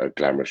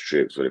glamorous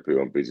trips where they put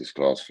you on business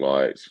class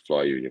flights,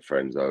 fly you and your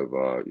friends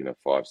over.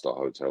 5-star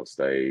hotel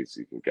stays.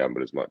 You can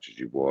gamble as much as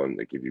you want.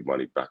 They give you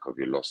money back of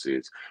your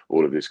losses.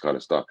 All of this kind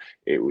of stuff.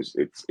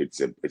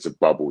 It's a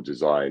bubble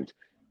designed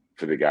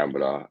for the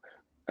gambler,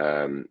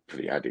 for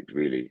the addict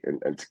really,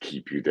 and to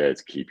keep you there,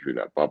 to keep you in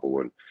that bubble.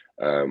 And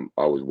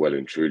I was well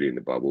and truly in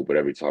the bubble, but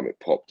every time it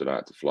popped and I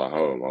had to fly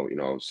home, I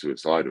was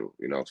suicidal.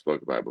 I've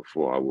spoken about it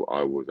before.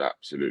 I was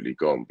absolutely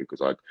gone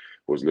because I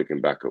was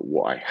looking back at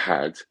what I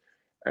had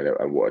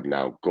and what had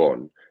now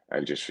gone,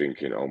 and just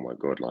thinking, oh my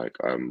God, like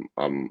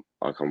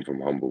I come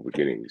from humble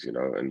beginnings, and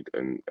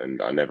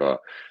it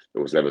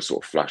was never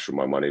sort of flash with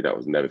my money. That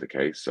was never the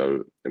case.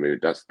 So I mean,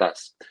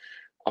 that's.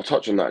 I'll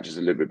touch on that just a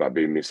little bit about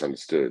being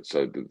misunderstood.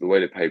 So the way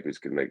the papers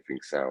can make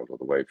things sound, or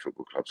the way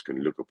football clubs can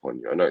look upon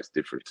you, I know it's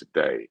different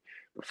today,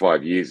 but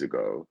 5 years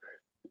ago,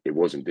 it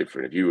wasn't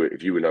different.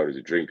 If you were known as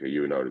a drinker,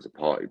 you were known as a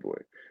party boy.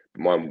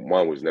 But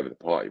mine was never the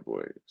party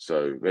boy.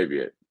 So maybe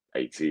at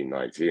 18,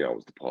 19, I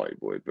was the party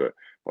boy. But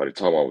by the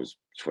time I was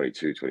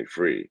 22,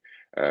 23,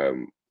 I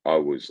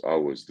was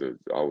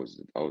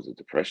a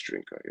depressed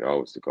drinker. I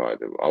was the guy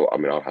that I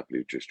mean I'd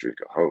happily just drink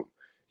at home.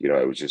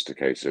 It was just a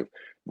case of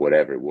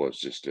whatever it was,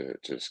 just to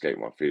escape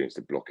my feelings,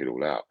 to block it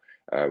all out.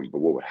 But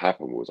what would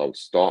happen was I would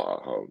start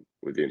at home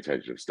with the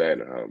intention of staying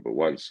at home. But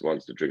once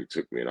the drink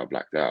took me and I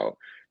blacked out,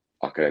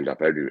 I could end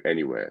up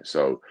anywhere.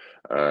 So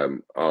I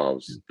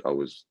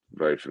was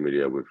very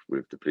familiar with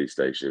the police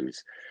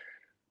stations,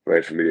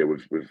 very familiar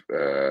with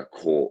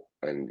court,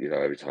 and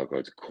every time I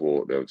go to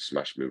court, they would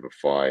smash me with a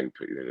fine,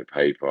 put you in the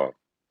paper,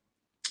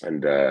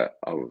 and I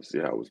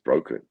was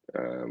broken,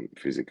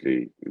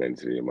 physically,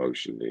 mentally,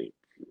 emotionally.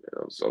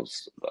 I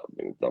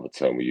mean, another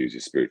term we use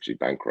is spiritually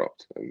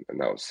bankrupt, and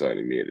that was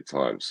certainly me at the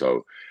time.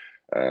 So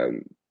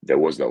um, there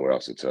was nowhere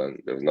else to turn.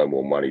 There was no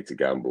more money to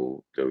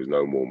gamble. There was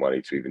no more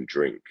money to even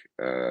drink,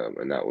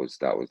 and that was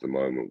the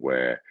moment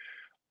where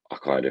I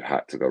kind of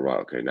had to go, right.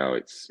 Okay, now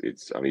it's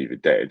I'm either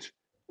dead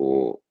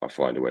or I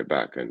find a way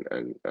back, and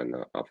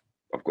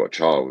I've got a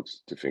child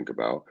to think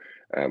about,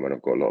 and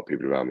I've got a lot of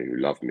people around me who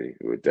love me,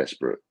 who are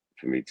desperate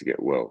for me to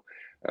get well,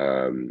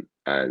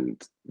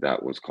 and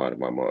that was kind of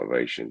my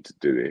motivation to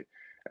do it,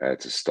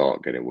 to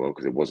start getting well,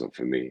 because it wasn't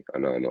for me. I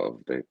know a lot of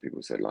the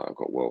people said like I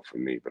got well for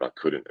me, but I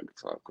couldn't at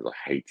the time because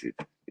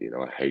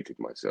I hated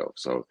myself.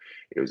 So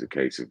it was a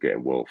case of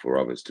getting well for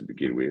others to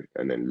begin with,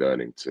 and then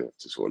learning to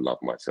sort of love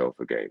myself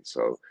again.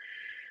 So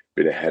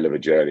been a hell of a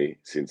journey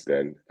since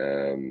then.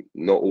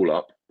 Not all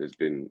up. There's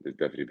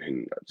definitely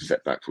been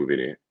setbacks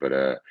within it,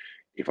 but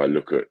if I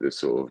look at the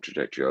sort of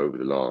trajectory over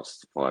the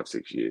last 5,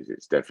 6 years,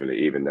 it's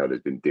definitely, even though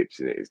there's been dips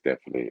in it, it's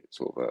definitely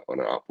sort of on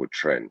an upward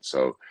trend.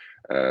 So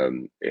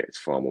it's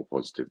far more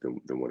positive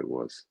than what it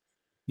was.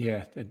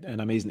 Yeah,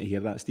 and amazing to hear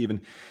that,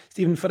 Stephen.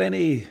 Stephen, for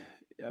any,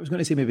 I was going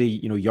to say maybe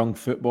young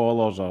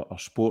footballers or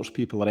sports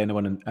people or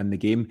anyone in the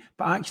game,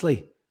 but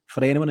actually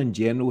for anyone in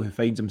general who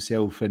finds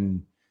himself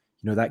in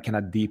that kind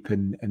of deep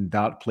and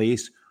dark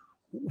place,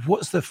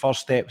 what's the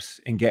first steps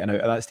in getting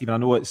out of that, Stephen? I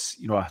know it's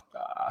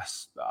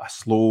a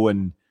slow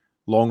and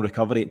long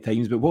recovery at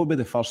times, but what would be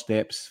the first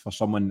steps for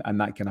someone in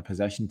that kind of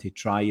position to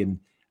try and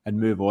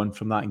move on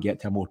from that and get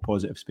to a more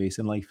positive space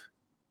in life?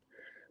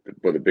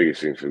 But the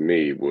biggest thing for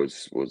me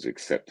was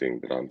accepting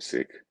that I'm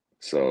sick.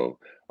 So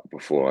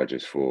before I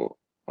just thought,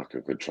 I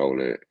can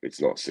control it.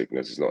 It's not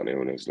sickness. It's not an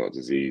illness. It's not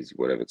disease.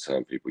 Whatever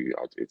term people use,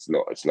 it's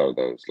not. It's none of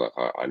those. Like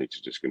I need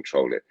to just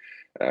control it.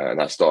 And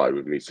that started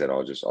with me saying,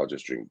 I'll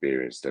just drink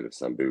beer instead of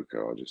sambuca.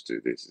 I'll just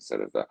do this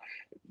instead of that.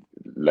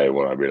 Later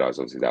on, I realized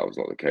obviously that was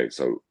not the case.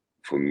 So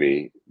for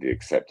me, the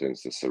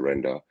acceptance, the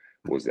surrender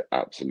was the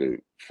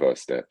absolute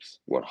first steps,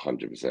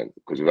 100%.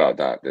 Because without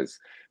that,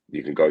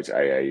 you can go to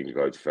AA, you can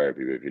go to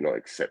therapy, but if you're not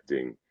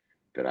accepting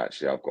that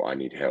actually I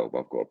need help,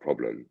 I've got a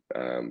problem,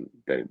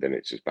 then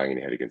it's just banging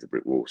your head against a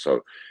brick wall.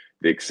 So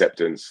the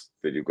acceptance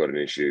that you've got an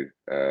issue,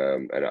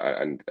 and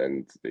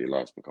that your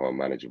life's become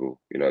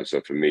unmanageable, you know. So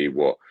for me,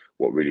 what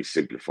really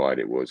simplified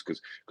it was because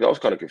I was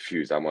kind of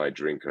confused. Am I a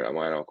drinker? Am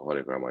I an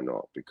alcoholic or am I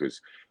not? Because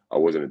I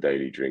wasn't a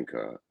daily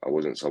drinker. I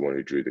wasn't someone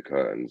who drew the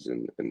curtains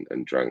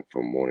and drank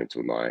from morning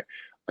till night.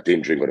 I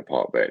didn't drink on a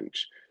park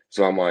bench.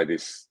 So am I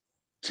this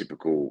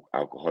typical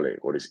alcoholic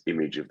or this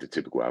image of the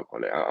typical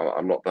alcoholic?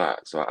 I'm not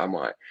that. So am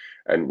I?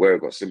 And where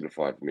it got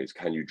simplified for me is,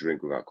 can you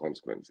drink without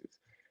consequences?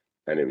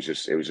 And it was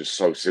just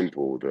so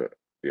simple that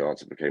the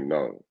answer became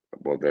no.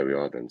 Well, there we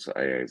are then. So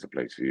AA is a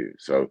place for you.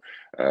 So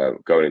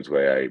going into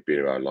AA, being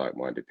around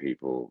like-minded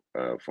people,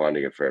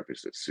 finding a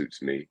therapist that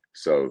suits me.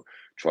 So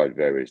tried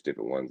various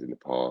different ones in the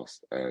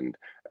past, and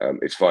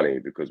it's funny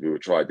because we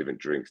would try different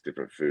drinks,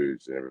 different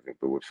foods, and everything.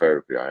 But with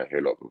therapy, I hear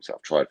a lot of people say,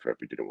 "I've tried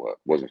therapy, didn't work,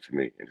 wasn't for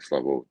me." And it's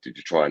like, well, did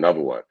you try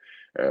another one,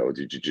 or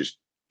did you just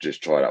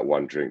try that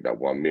one drink, that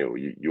one meal?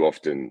 You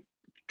often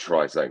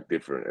try something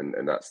different,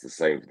 and that's the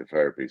same for the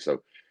therapy.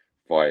 So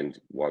find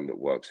one that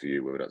works for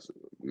you, whether that's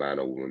man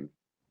or woman,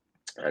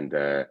 and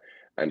uh,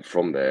 and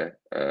from there,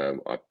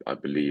 I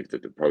believe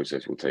that the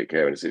process will take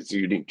care. And it's a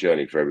unique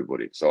journey for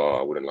everybody. So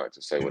I wouldn't like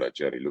to say what that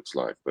journey looks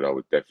like, but I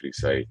would definitely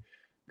say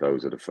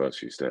those are the first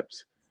few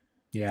steps.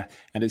 Yeah,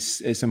 and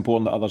it's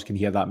important that others can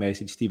hear that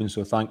message, Stephen.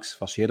 So thanks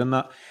for sharing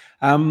that.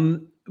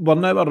 We're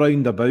now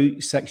around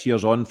about 6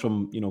 years on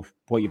from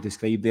what you've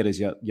described there as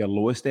your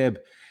lowest ebb.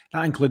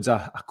 That includes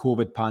a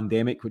COVID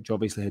pandemic, which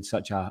obviously had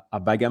such a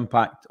big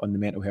impact on the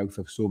mental health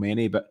of so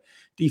many. But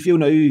do you feel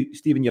now,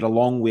 Stephen, you're a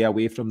long way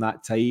away from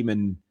that time,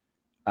 and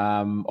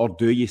or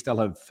do you still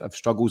have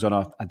struggles on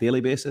a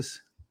daily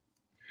basis?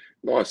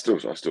 No, I still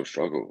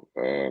struggle.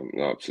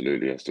 No,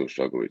 absolutely, I still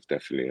struggle. It's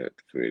definitely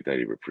for me a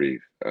daily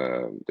reprieve.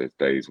 There's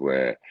days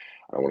where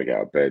I want to get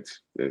out of bed.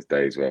 There's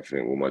days where I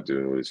think, what am I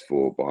doing all this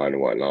for? Behind the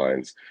white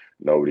lines,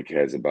 nobody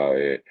cares about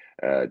it.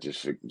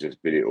 Just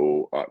bid it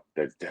all up.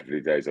 There's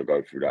definitely days I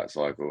go through that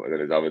cycle, and then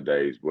there's other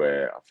days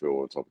where I feel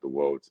on top of the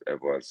world.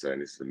 Everyone's saying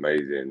this is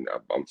amazing.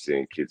 I'm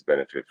seeing kids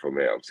benefit from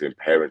it. I'm seeing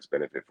parents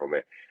benefit from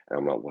it, and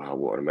I'm like, wow,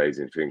 what an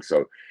amazing thing.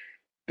 So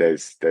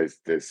there's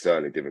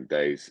certainly different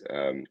days.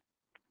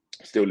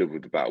 Still live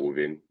with the battle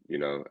within, you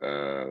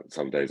know.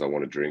 Some days I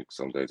want to drink,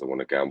 some days I want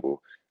to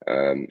gamble.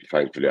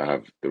 Thankfully, I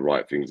have the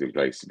right things in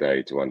place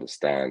today to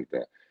understand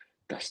that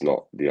that's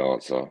not the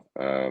answer.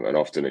 And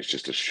often it's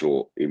just a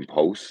short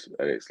impulse,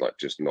 and it's like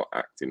just not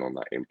acting on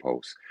that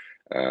impulse.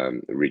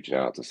 Reaching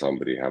out to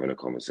somebody, having a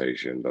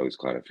conversation, those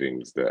kind of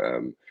things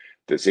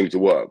that seem to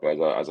work. But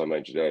as I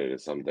mentioned earlier,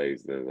 there's some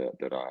days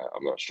that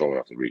I'm not strong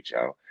enough to reach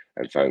out,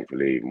 and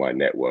thankfully, my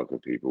network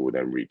of people will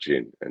then reach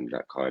in, and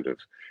that kind of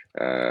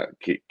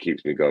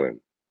keeps me going.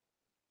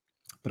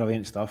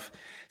 Brilliant stuff.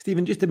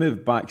 Stephen, just to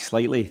move back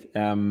slightly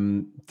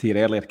to your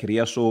earlier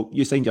career. So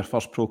you signed your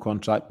first pro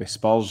contract with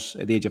Spurs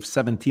at the age of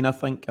 17, I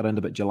think, around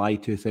about July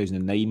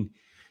 2009.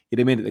 You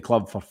remained at the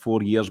club for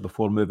 4 years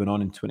before moving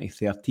on in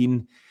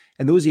 2013.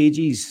 And those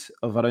ages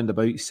of around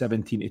about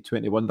 17 to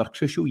 21, they're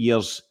crucial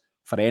years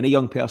for any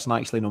young person,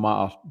 actually, no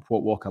matter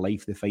what walk of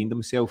life they find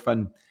themselves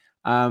in.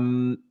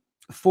 Um,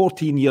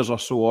 14 years or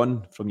so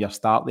on from your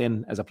start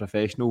then as a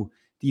professional,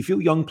 do you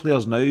feel young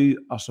players now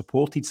are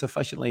supported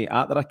sufficiently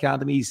at their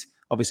academies?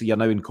 Obviously, you're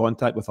now in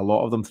contact with a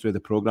lot of them through the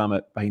programme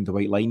at Behind the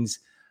White Lines.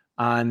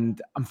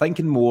 And I'm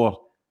thinking more,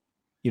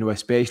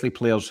 especially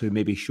players who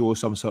maybe show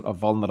some sort of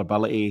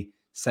vulnerability,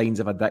 signs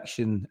of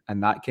addiction,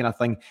 and that kind of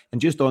thing. And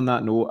just on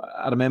that note,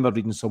 I remember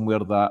reading somewhere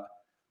that,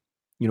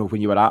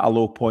 when you were at a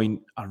low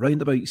point,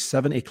 around about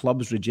 70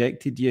 clubs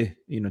rejected you,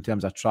 in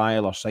terms of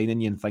trial or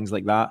signing you and things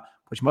like that,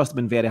 which must have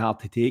been very hard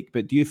to take.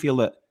 But do you feel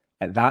that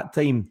at that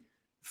time,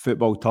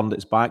 football turned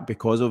its back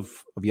because of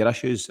your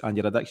issues and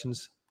your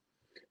addictions?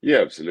 Yeah,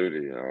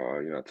 absolutely.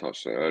 I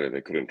touched on it earlier.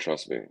 They couldn't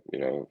trust me. You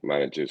know,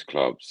 managers,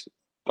 clubs,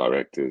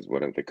 directors,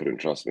 whatever. They couldn't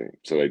trust me.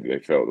 So they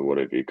felt that what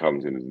if he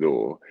comes in the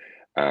door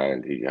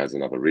and he has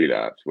another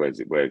relapse? Where is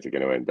it going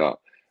to end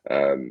up?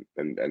 And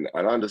I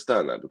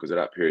understand that because at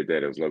that period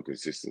there was no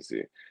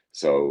consistency.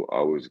 So I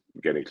was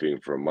getting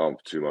clean for a month,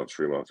 2 months,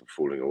 3 months, and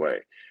falling away.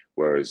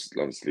 Whereas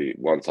obviously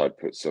once I'd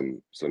put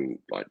some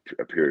like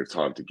a period of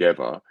time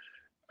together,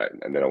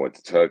 and then I went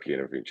to Turkey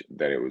and everything.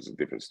 Then it was a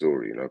different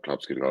story. You know,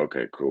 clubs could go,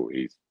 okay, cool.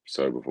 He's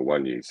sober for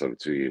 1 year, he's sober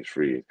 2 years,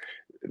 3 years.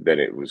 Then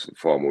it was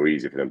far more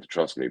easy for them to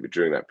trust me. But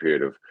during that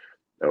period of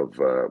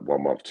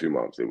 1 month, 2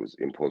 months, it was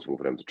impossible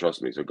for them to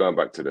trust me. So going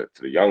back to the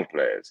young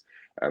players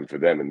and for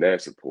them and their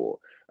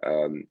support,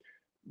 um,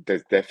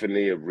 there's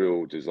definitely a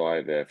real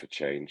desire there for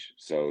change.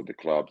 So the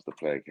clubs, the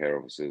player care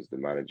officers, the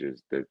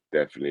managers, there's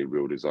definitely a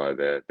real desire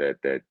there.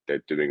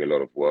 They're doing a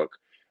lot of work.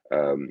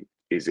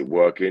 Is it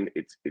working?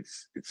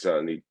 It's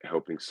certainly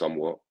helping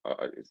somewhat.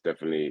 It's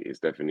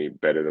definitely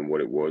better than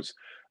what it was.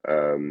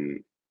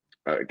 Um,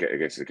 I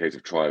guess it's a case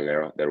of trial and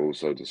error. They're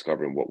also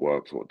discovering what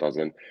works, what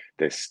doesn't.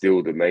 There's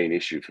still the main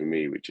issue for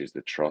me, which is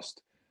the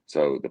trust.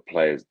 So the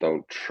players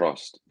don't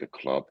trust the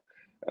club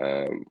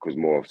because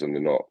more often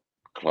than not,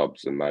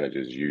 clubs and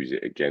managers use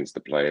it against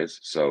the players.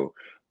 So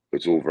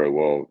it's all very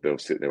well they'll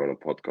sit there on a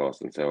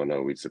podcast and say, "Oh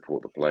no, we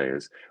support the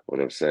players," or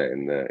they'll say it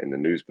in the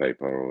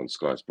newspaper or on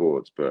Sky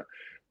Sports, but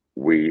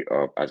we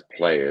are, as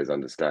players,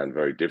 understand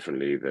very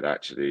differently that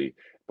actually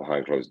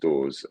behind closed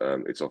doors,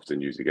 it's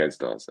often used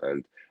against us.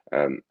 And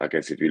I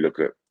guess if you look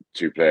at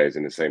two players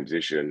in the same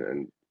position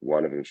and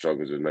one of them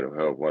struggles with mental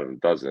health, one of them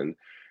doesn't,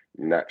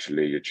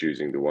 naturally you're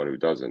choosing the one who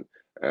doesn't.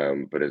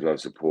 But there's no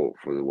support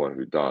for the one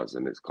who does.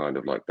 And it's kind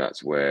of like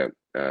that's where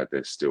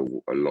there's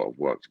still a lot of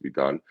work to be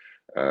done.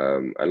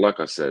 And like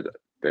I said,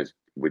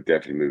 we're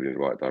definitely moving in the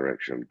right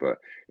direction, but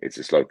it's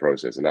a slow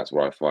process. And that's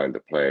where I find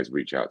that players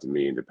reach out to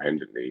me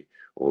independently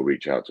or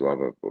reach out to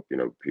other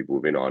people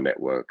within our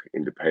network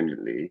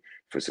independently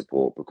for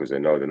support because they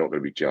know they're not going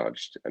to be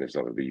judged and it's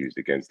not going to be used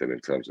against them in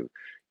terms of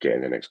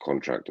getting the next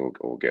contract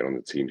or getting on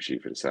the team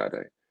sheet for the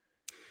Saturday.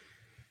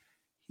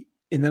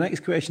 In the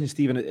next question,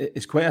 Stephen,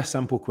 it's quite a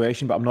simple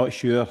question, but I'm not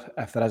sure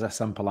if there is a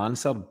simple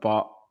answer.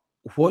 But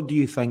what do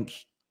you think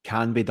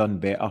can be done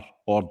better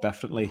or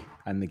differently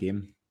in the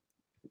game?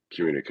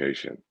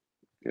 Communication.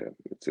 Yeah,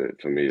 it's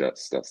for me.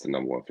 That's the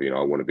number one thing. I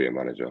want to be a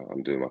manager.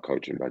 I'm doing my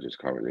coaching badges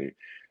currently,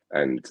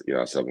 and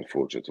I've been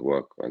fortunate to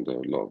work under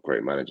a lot of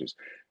great managers.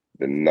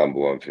 The number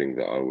one thing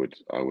that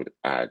I would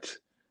add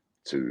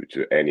to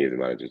any of the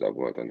managers I've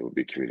worked under would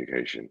be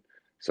communication.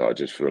 So I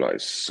just feel like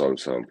it's so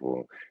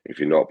important. If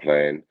you're not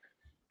playing,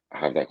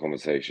 have that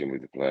conversation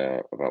with the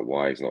player about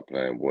why he's not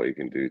playing, what he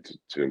can do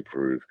to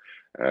improve.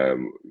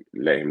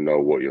 Let him know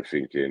what you're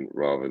thinking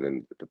rather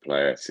than the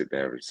player sit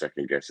there and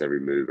second guess every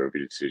move,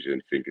 every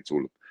decision, think it's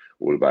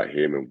all about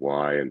him and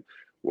why and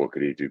what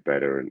could he do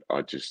better. And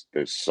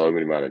there's so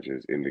many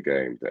managers in the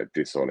game that are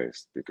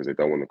dishonest because they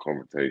don't want the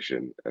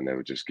confrontation and they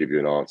would just give you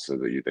an answer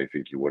that they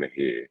think you want to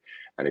hear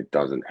and it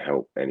doesn't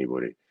help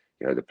anybody.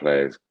 The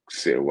players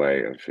sit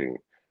away and think,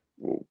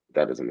 well,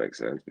 that doesn't make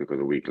sense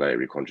because a week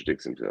later he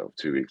contradicts himself.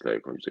 2 weeks later,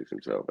 he contradicts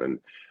himself, and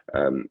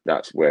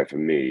that's where, for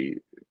me,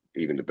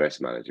 even the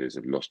best managers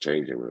have lost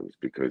changing rooms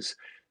because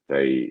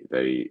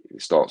it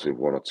starts with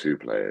one or two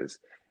players,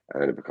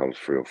 and then it becomes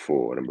three or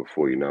four, and then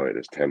before you know it,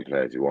 there's 10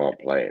 players who aren't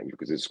playing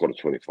because it's got a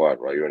 25,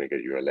 right? You only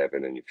get your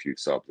 11 and your few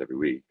subs every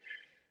week,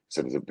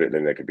 so there's a bit.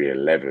 Then there could be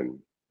 11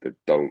 that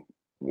don't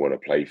want to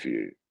play for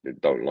you, that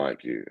don't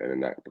like you, and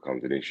then that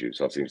becomes an issue.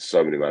 So I've seen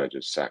so many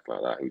managers sack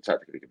like that who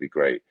tactically could be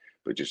great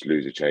but just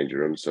lose a changing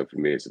room. So for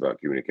me, it's about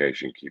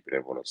communication, keeping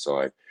everyone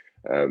aside.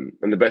 And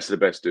the best of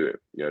the best do it.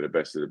 The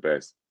best of the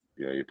best.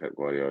 Your Pep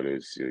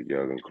Guardiolas, your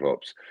Jurgen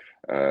Klopps.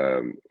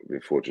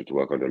 Been fortunate to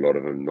work under a lot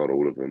of them, not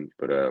all of them,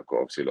 but I've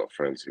got obviously a lot of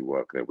friends who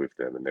work there with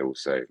them, and they all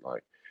say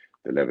like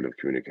the level of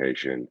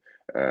communication.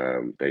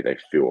 They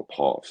feel a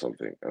part of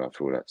something, and I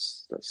feel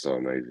that's so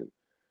amazing.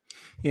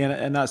 Yeah,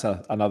 and that's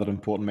another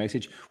important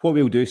message. What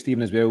we'll do,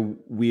 Stephen, as well,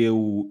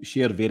 we'll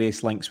share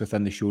various links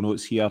within the show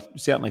notes here,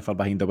 certainly for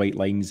Behind the White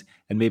Lines,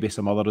 and maybe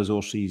some other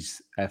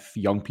resources if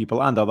young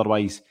people and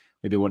otherwise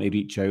maybe want to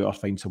reach out or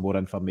find some more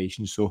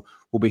information. So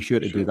we'll be sure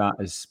to do that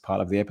as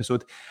part of the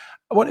episode.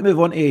 I want to move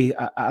on to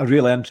a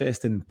really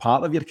interesting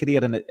part of your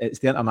career, and it's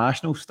the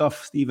international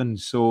stuff, Stephen.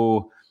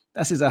 So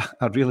this is a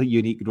really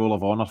unique role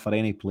of honour for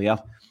any player.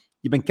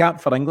 You've been capped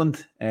for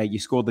England. You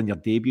scored in your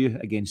debut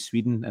against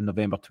Sweden in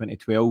November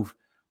 2012,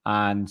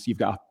 and you've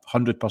got a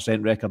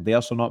 100% record there,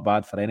 so not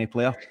bad for any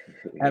player.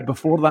 Yeah.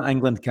 Before that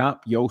England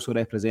cap, you also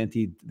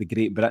represented the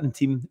Great Britain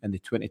team in the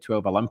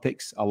 2012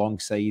 Olympics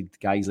alongside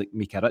guys like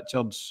Micah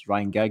Richards,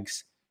 Ryan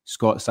Giggs,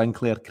 Scott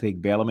Sinclair,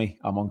 Craig Bellamy,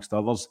 amongst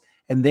others.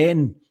 And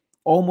then,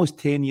 almost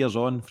 10 years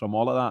on from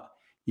all of that,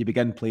 you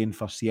begin playing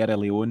for Sierra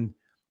Leone,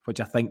 which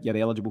I think you're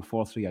eligible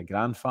for through your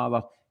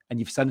grandfather. And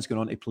you've since gone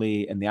on to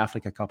play in the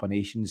Africa Cup of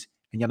Nations,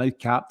 and you're now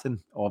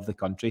captain of the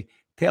country.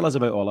 Tell us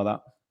about all of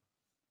that.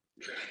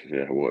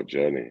 Yeah, what a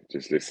journey!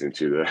 Just listening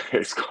to that,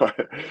 it's kind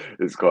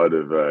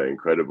of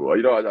incredible.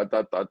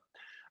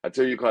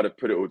 Until you kind of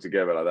put it all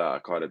together like that, I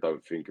kind of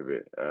don't think of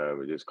it.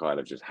 It just kind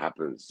of just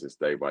happens, just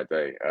day by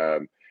day.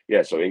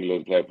 Yeah, so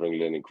England, playing for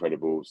England,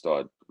 incredible.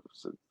 Started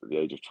at the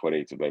age of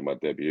 20 to make my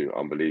debut,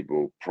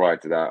 unbelievable. Prior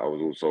to that, I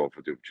was also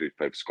offered the opportunity to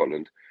play for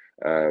Scotland.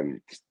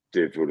 Just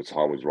didn't feel the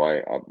time was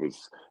right.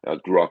 I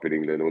grew up in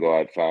England, although I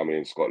had family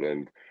in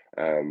Scotland.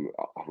 I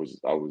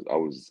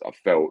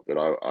felt that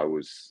I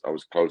was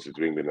closer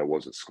to England than I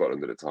was at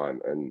Scotland at the time,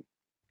 and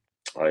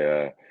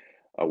I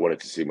wanted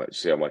to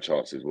see how my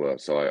chances were.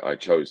 So I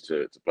chose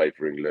to play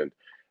for England.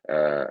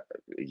 A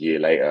year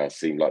later,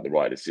 seemed like the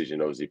right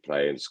decision. Obviously,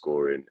 playing,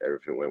 scoring,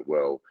 everything went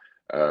well.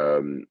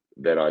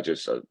 Then I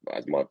just,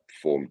 as my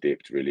form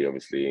dipped, really,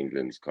 obviously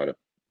England's kind of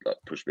like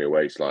pushed me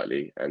away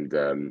slightly,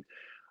 and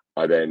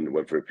I then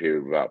went for a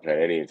period without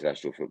playing any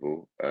international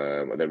football.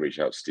 I then reached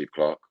out to Steve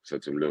Clark,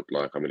 said to him, "Look,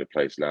 like I'm in a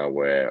place now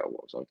where I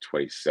was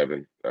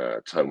 27,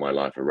 turned my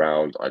life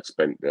around. I'd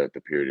spent the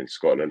period in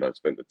Scotland. I'd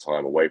spent the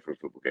time away from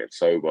football, getting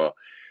sober.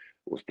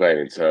 Was playing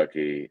in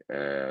Turkey.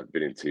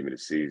 Been in team of the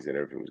season.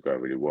 Everything was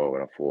going really well,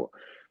 and I thought,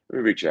 let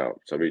me reach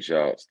out. So I reached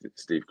out to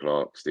Steve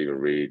Clark, Stephen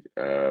Reed,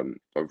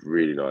 both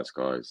really nice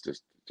guys.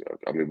 Just,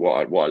 I mean,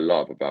 what I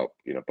love about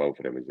both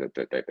of them is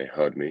that they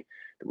heard me,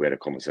 that we had a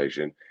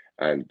conversation,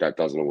 and that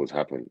doesn't always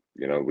happen.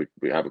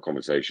 We have a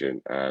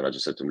conversation, and I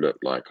just said to them, look,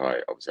 like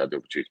I obviously had the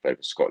opportunity to play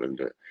for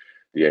Scotland at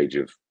the age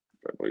of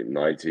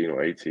 19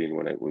 or 18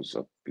 when it was,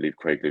 I believe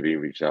Craig Levine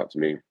reached out to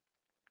me.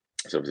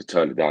 So obviously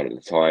turned it down at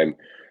the time,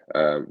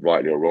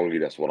 rightly or wrongly.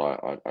 That's what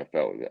I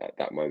felt at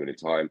that moment in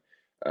time.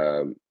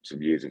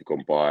 Some years have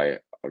gone by.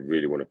 I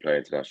really want to play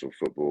international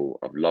football.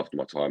 I've loved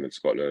my time in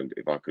Scotland.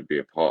 If I could be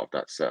a part of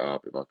that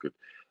setup, if I could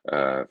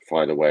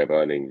find a way of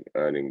earning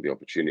the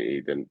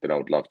opportunity, then I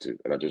would love to.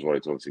 And I just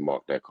wanted to obviously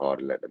mark their card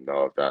and let them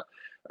know of that.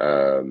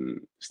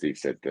 Steve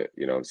said that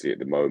obviously at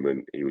the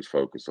moment he was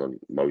focused on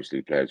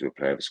mostly players who were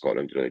playing for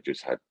Scotland. They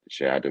just had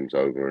Shea Adams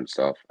over and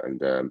stuff, and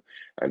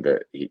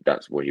that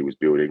that's what he was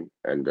building,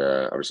 and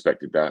I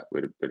respected that.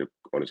 With a bit of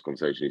honest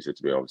conversation, he said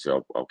to me, obviously,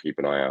 I'll keep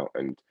an eye out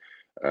and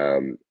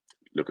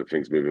look at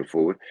things moving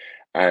forward.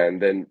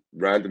 And then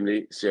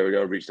randomly, Sierra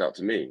Leone reached out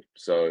to me,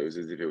 so it was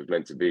as if it was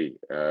meant to be.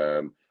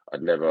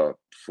 I'd never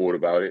thought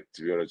about it,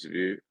 to be honest with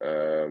you.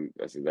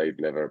 I said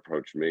they'd never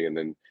approached me, and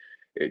then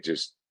it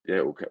just it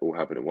all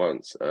happened at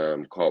once.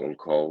 Carlton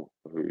Cole,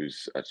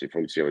 who's actually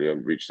from Sierra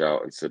Leone, reached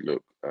out and said,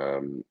 "Look,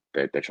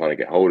 they're trying to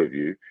get hold of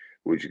you.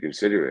 Would you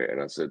consider it?"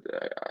 And I said,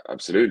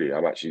 "Absolutely.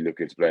 I'm actually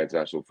looking to play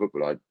international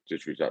football. I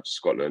just reached out to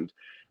Scotland.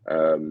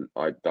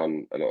 I'd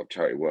done a lot of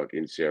charity work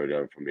in Sierra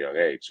Leone from a young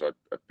age, so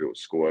I built a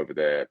school over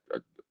there. I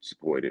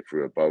supported it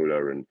through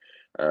Ebola and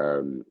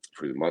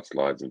through the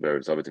mudslides and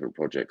various other different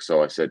projects.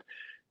 So I said,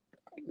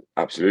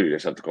 absolutely,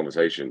 let's have the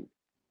conversation."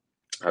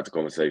 Had the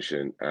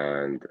conversation,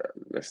 and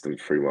less than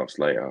 3 months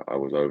later, I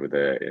was over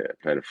there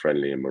playing a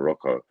friendly in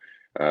Morocco,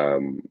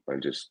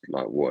 and just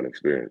like what an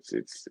experience!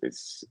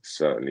 It's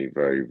certainly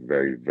very,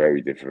 very,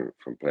 very different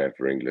from playing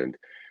for England.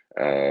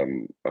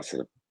 I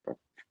said I've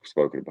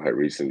spoken about it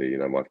recently.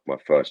 My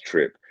first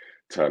trip,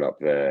 turn up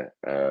there.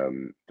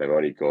 They've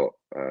only got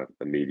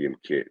a medium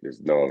kit. There's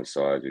no other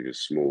size. If you're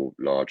small,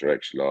 large, or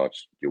extra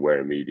large, you're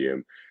wearing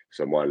medium.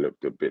 So mine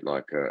looked a bit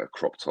like a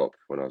crop top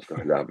when I was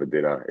going out for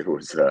dinner. It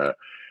was.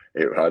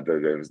 There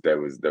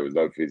was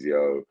no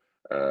physio.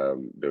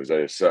 There was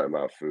only a certain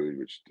amount of food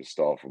which the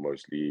staff were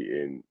mostly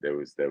eating. There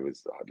was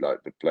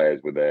like the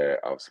players were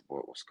there. I was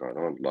like, what's going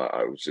on? Like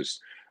I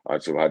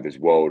sort of had this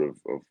world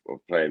of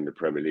playing the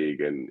Premier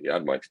League, and I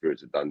had my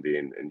experience at Dundee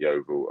and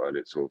Yeovil and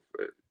its sort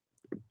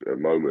of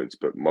moments,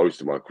 but most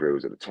of my career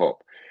was at the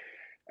top.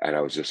 And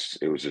it was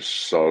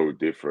just so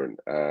different.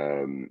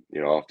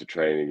 After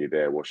training, you're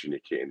there washing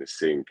your kit in the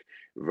sink,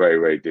 very,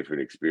 very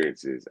different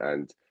experiences.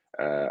 And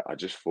I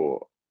just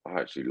thought, I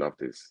actually love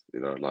this,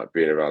 like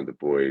being around the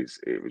boys.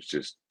 It was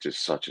just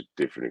such a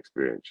different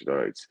experience.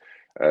 It's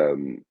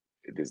um,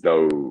 there's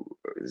no,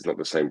 there's not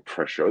the same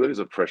pressure. There is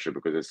a pressure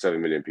because there's 7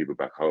 million people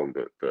back home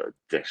that are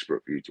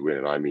desperate for you to win,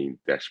 and I mean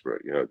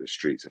desperate. The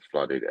streets are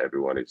flooded.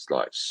 Everyone is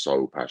like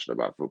so passionate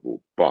about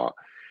football, but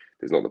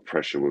there's not the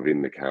pressure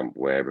within the camp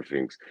where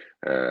everything's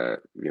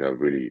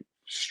really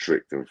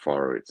strict and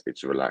thorough.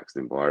 It's a relaxed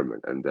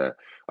environment, and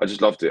I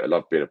just loved it. I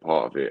loved being a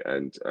part of it,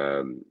 and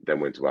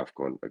then went to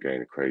AFCON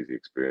again. A crazy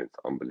experience,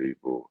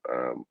 unbelievable.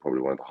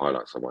 Probably one of the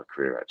highlights of my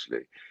career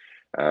actually.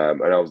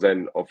 And I was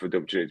then offered the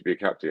opportunity to be a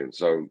captain.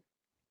 So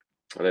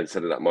I then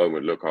said at that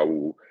moment, look,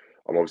 I'm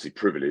obviously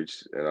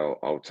privileged, and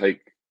I'll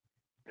take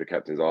the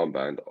captain's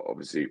armband,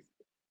 obviously,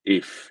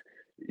 if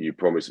you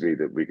promise me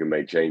that we can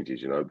make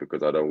changes,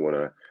 because I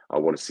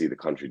want to see the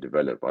country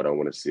develop. I don't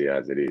want to see it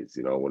as it is,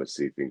 I want to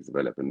see things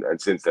develop. And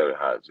since then it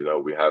has,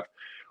 we have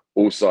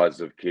all sides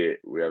of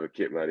kit. We have a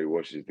kit man who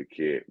washes the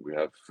kit. We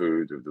have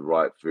food with the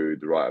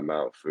right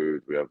amount of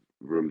food. We have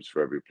rooms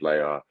for every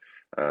player.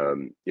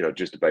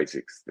 Just the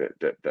basics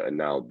that are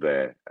now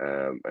there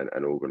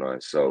and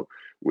organized. So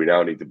we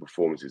now need the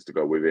performances to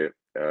go with it.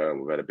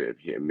 We've had a bit of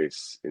hit and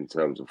miss in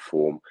terms of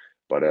form,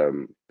 but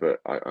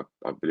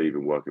I believe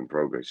in work in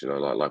progress.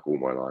 Like all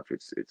my life,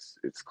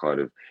 it's kind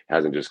of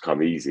hasn't just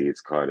come easy.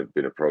 It's kind of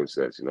been a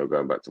process.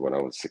 Going back to when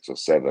I was 6 or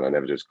 7, I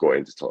never just got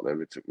into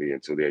Tottenham. It took me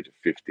until the age of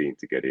 15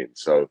 to get in.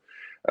 So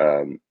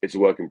it's a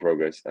work in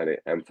progress,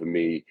 and for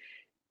me,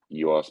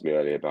 you asked me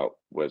earlier about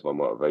where's my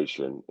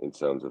motivation in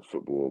terms of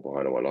football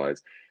behind all my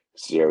lies.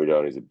 Sierra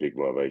Leone is a big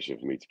motivation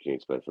for me to continue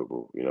to play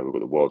football. We've got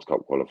the World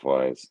Cup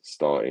qualifiers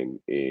starting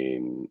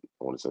in,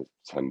 I want to say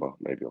September,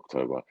 maybe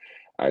October,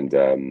 and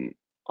I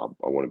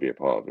want to be a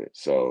part of it.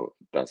 So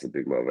that's a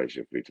big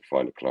motivation for me to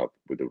find a club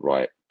with the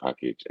right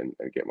package and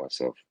get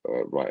myself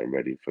right and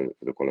ready for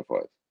the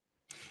qualifiers.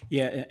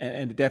 Yeah,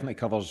 and it definitely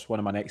covers one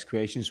of my next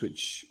questions,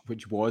 which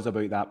was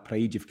about that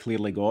pride you've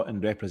clearly got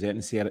in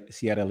representing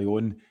Sierra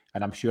Leone,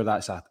 and I'm sure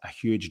that's a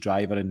huge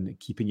driver in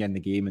keeping you in the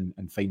game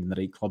and finding the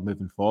right club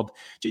moving forward.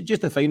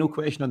 Just a final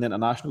question on the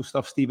international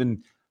stuff,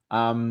 Stephen.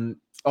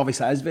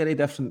 Obviously, it is very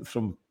different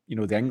from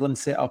the England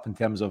setup in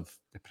terms of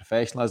the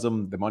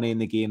professionalism, the money in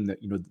the game, that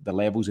the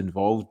levels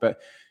involved. But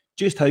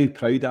just how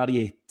proud are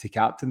you to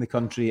captain the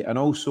country, and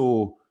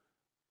also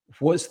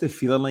what's the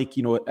feeling like,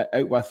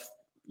 out with,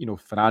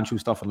 financial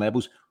stuff and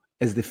levels?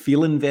 Is the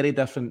feeling very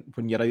different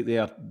when you're out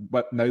there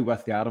now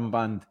with the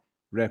armband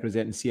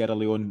representing Sierra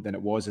Leone than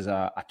it was as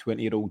a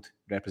 20-year-old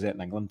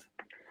representing England?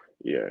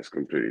 Yeah, it's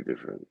completely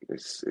different.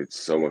 It's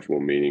so much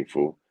more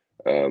meaningful.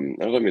 I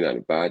don't mean that in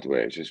a bad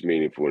way. It's just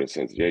meaningful in a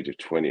sense. At the age of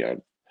 20, I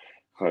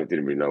kind of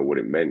didn't really know what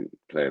it meant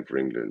playing for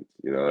England.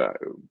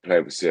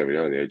 Playing for Sierra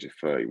Leone at the age of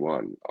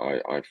 31,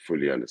 I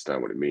fully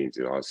understand what it means.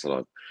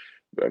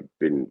 I've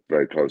been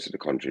very close to the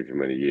country for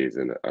many years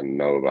and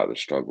know about the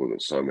struggle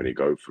that so many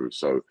go through.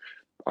 So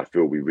I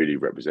feel we really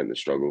represent the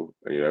struggle,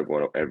 and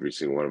every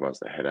single one of us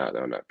that head out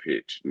there on that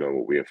pitch know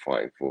what we are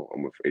fighting for,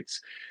 and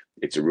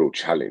it's a real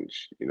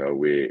challenge. I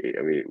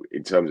mean,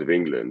 in terms of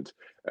England,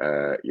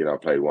 I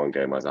played one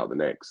game, I was out the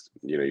next.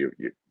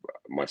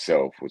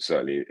 Myself was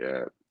certainly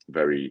I'm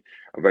very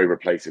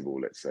replaceable,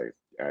 let's say.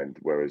 And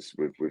whereas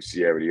with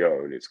Sierra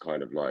Leone, it's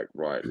kind of like,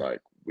 right, like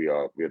we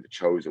are the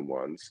chosen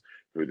ones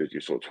who are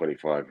your sort of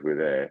 25 who are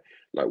there,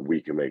 like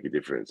we can make a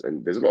difference.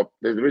 And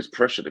there is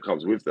pressure that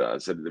comes with that. I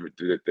said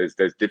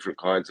there's different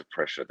kinds of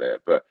pressure there,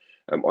 but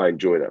I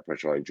enjoy that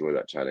pressure. I enjoy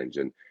that challenge,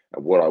 and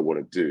what I want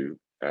to do.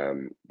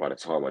 By the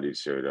time I leave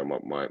Sierra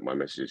Leone, my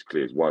message is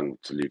clear: is one,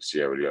 to leave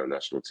Sierra Leone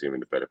national team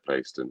in a better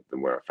place than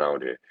where I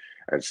found it,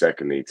 and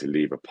secondly, to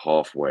leave a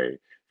pathway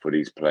for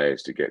these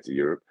players to get to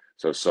Europe.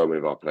 So many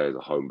of our players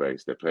are home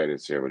based. They're playing in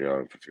Sierra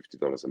Leone for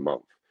 $50 a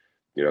month.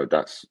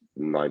 That's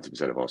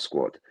 90% of our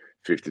squad.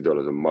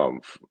 $50 a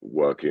month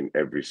working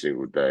every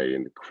single day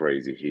in the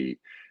crazy heat,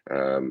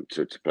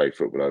 to play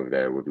football over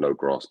there with no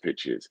grass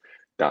pitches.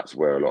 That's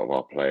where a lot of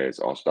our players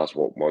are. That's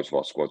what most of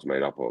our squad's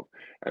made up of.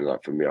 And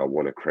like for me, I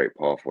want to create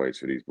pathways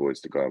for these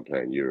boys to go and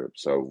play in Europe.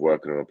 So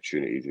working on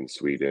opportunities in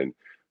Sweden,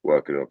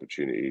 working on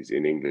opportunities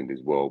in England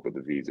as well, but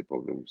the visa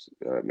problems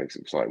makes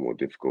it slightly more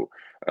difficult.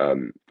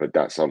 But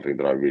that's something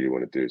that I really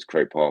want to do, is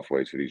create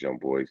pathways for these young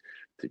boys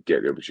to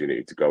get the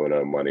opportunity to go and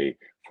earn money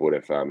for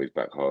their families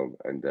back home,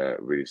 and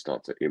really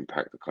start to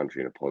impact the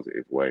country in a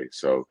positive way.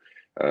 So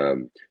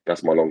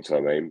that's my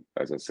long-term aim.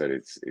 As I said,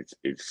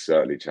 it's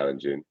certainly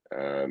challenging,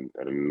 and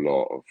a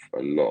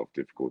lot of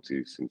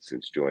difficulties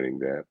since joining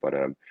there. But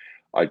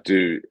I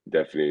do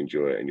definitely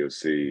enjoy it, and you'll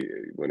see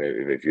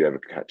if you ever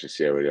catch a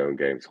Sierra Leone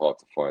game, it's hard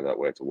to find out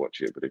where to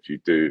watch it. But if you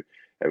do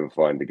ever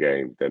find the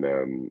game,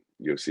 then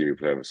you'll see me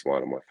play with a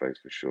smile on my face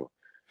for sure.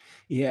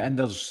 Yeah, and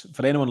there's,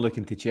 for anyone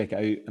looking to check it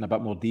out in a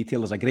bit more detail,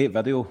 there's a great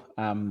video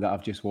that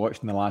I've just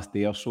watched in the last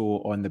day or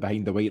so on the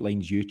Behind the White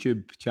Lines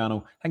YouTube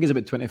channel. I think it's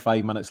about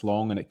 25 minutes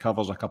long, and it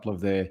covers a couple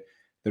of the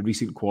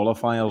recent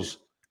qualifiers.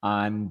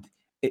 And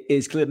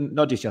it's clear,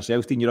 not just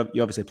yourself, Dean, you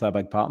obviously play a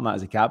big part in that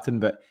as a captain,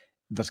 but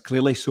there's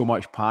clearly so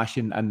much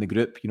passion in the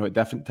group. At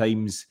different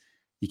times,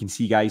 you can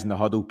see guys in the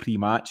huddle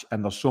pre-match,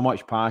 and there's so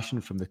much passion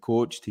from the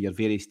coach to your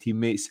various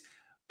teammates.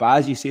 But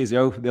as you say as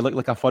well, they look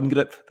like a fun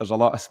group. There's a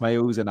lot of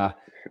smiles, and I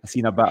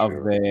seen a For bit of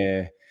sure.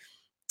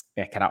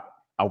 the kind of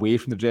away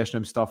from the dressing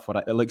room stuff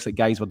where it looks like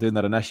guys were doing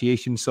their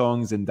initiation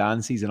songs and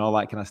dances and all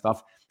that kind of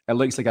stuff. It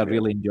looks like a Yeah.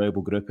 really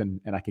enjoyable group,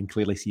 and I can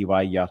clearly see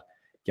why you're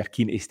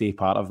keen to stay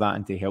part of that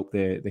and to help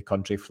the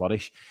country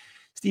flourish.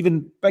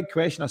 Stephen, big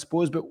question, I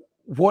suppose, but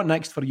what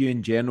next for you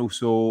in general?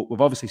 So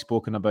we've obviously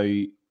spoken about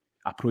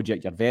a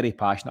project you're very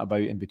passionate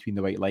about in Between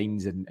the White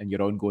Lines, and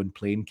your ongoing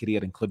playing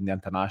career, including the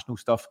international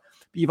stuff.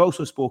 But you've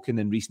also spoken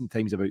in recent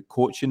times about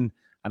coaching,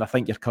 and I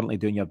think you're currently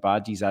doing your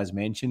badges as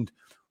mentioned.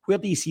 Where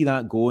do you see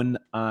that going?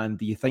 And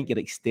do you think your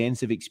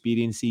extensive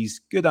experiences,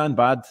 good and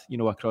bad,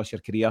 across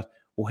your career,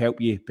 will help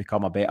you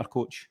become a better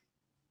coach?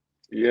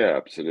 Yeah,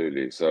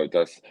 absolutely. So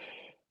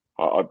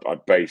I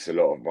base a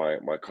lot of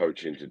my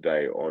coaching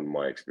today on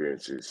my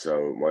experiences.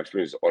 So my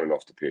experience on and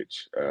off the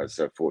pitch.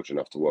 So fortunate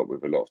enough to work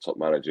with a lot of top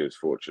managers.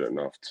 Fortunate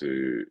enough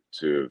to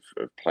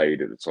have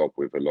played at the top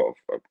with a lot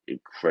of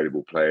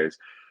incredible players.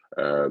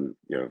 Van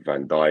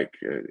Dijk,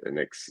 an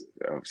ex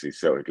obviously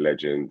Celtic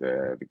legend,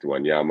 Victor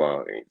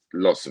Wanyama.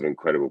 Lots of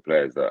incredible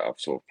players that I've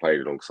sort of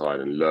played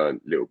alongside and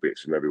learned little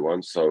bits from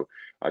everyone. So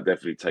I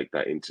definitely take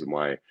that into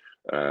my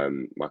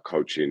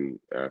coaching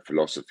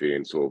philosophy,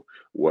 and sort of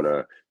want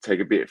to take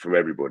a bit from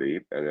everybody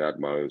and add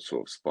my own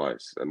sort of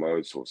spice. And my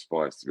own sort of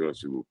spice, to be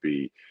honest with you, will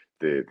be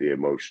the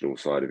emotional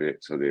side of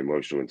it. So the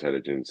emotional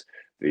intelligence,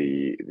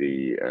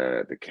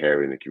 the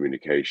caring, the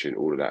communication,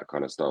 all of that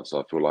kind of stuff. So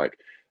I feel like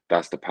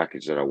that's the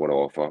package that I want to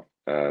offer.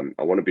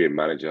 I want to be a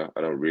manager.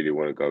 I don't really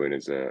want to go in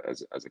as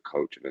a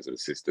coach and as an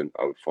assistant.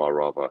 I would far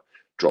rather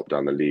drop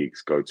down the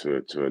leagues, go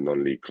to a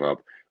non-league club,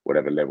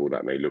 whatever level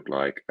that may look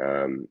like.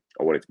 I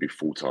want it to be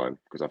full time,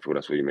 because I feel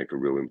that's where you make a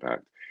real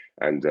impact.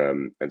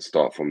 and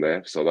start from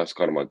there. So that's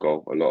kind of my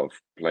goal. A lot of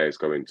players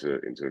go into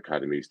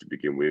academies to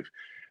begin with.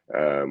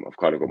 I've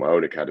kind of got my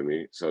own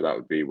academy, so that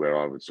would be where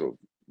I would sort of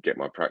get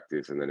my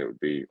practice, and then it would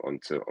be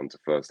onto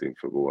first team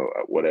football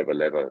at whatever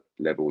level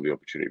the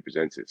opportunity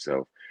presents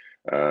itself.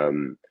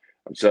 I'm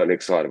certainly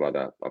excited about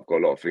that. I've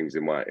got a lot of things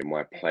in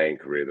my playing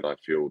career that I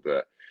feel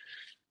that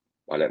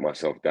I let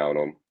myself down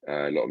on,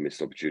 a lot of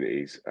missed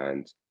opportunities,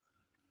 and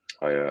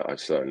I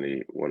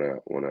certainly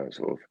wanna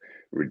sort of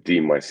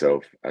redeem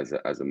myself as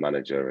a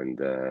manager and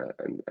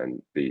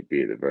be at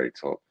the very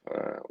top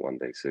one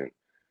day soon.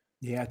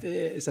 Yeah,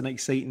 it's an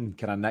exciting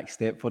kind of next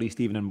step for you,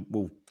 Stephen, and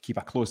we'll keep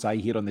a close eye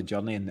here on the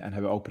journey and how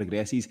it all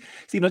progresses.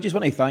 Stephen, I just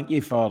want to thank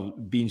you for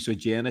being so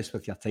generous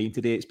with your time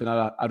today. It's been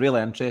a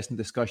really interesting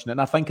discussion, and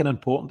I think an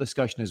important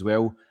discussion as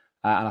well.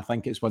 And I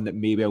think it's one that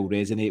may well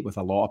resonate with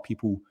a lot of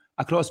people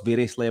across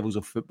various levels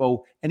of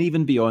football and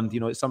even beyond.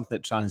 It's something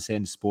that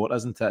transcends sport,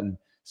 isn't it? And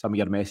some of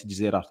your messages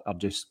there are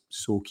just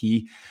so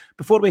key.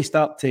 Before we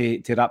start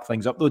to wrap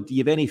things up, though, do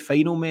you have any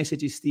final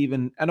messages,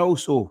 Stephen? And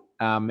also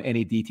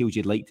any details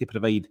you'd like to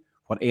provide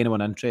for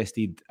anyone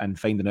interested in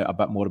finding out a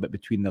bit more about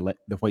Between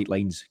the White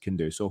Lines can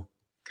do so?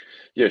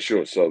 Yeah,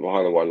 sure. So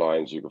behind the white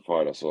lines, you can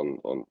find us on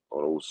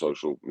all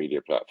social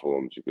media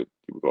platforms. We've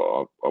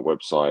got our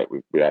website.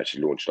 We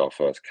actually launched our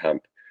first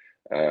camp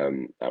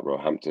at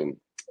Roehampton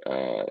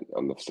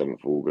on the 7th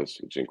of August,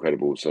 which is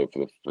incredible. So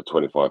for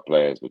 25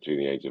 players between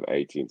the age of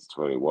 18 to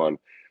 21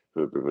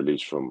 who have been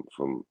released from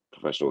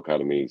professional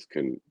academies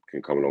can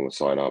come along and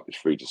sign up. It's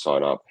free to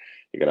sign up.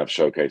 You're going to have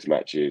showcase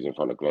matches in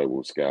front of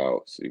global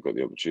scouts. You've got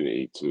the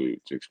opportunity to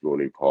explore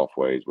new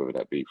pathways, whether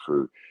that be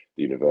through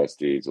the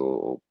universities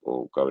or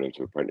going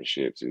into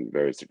apprenticeships in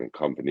various different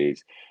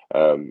companies.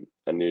 And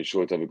you're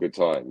sure to have a good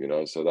time,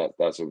 So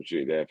that's an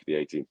opportunity there for the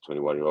 18 to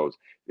 21-year-olds.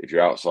 If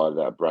you're outside of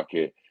that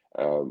bracket,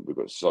 we've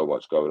got so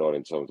much going on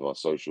in terms of our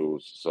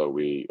socials. So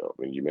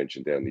when you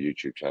mentioned there on the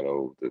YouTube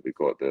channel that we've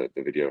got the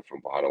video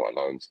from Behind the White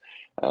Lines,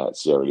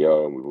 Sierra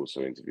Leone. We've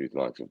also interviewed the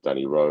likes of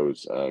Danny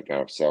Rose,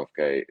 Gareth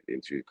Southgate. The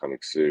interview coming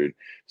soon.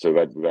 So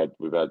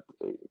we've had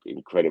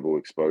incredible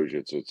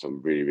exposure to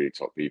some really, really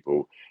top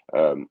people.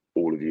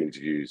 All of the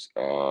interviews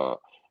are,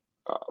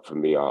 for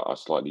me, are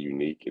slightly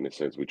unique in the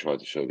sense we try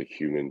to show the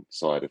human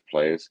side of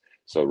players.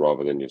 So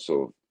rather than your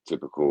sort of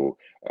typical,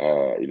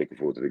 you're looking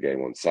forward to the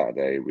game on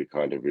Saturday, we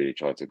kind of really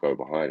try to go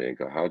behind it and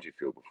go, how do you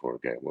feel before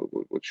a game?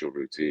 What's your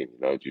routine?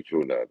 Do you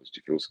feel nervous? Do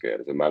you feel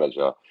scared? As a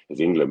manager, as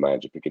England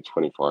manager, picking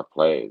 25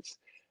 players,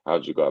 how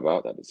did you go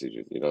about that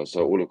decision?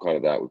 So all of kind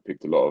of that, we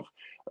picked a lot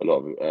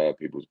of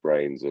people's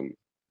brains, and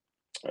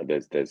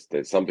there's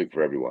something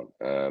for everyone.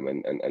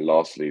 And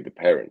lastly, the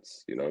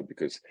parents,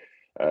 because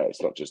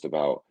it's not just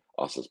about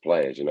us as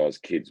players. As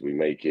kids, we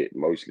make it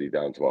mostly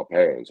down to our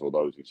parents or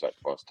those who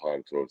sacrifice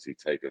time to obviously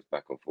take us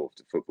back and forth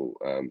to football.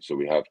 So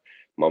we have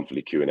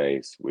monthly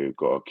Q&As. We've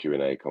got a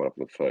Q&A coming up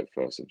on the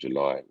 31st of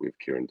July with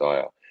Kieran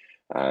Dyer.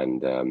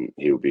 And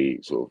he'll be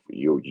sort of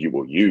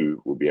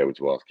you will be able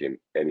to ask him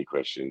any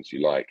questions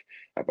you like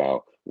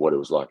about what it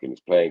was like in his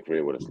playing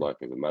career, what it's like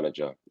as a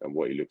manager, and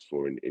what he looks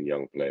for in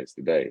young players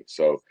today.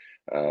 So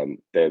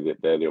they're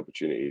the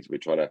opportunities. We're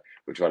trying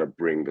to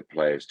bring the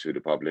players to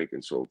the public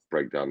and sort of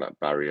break down that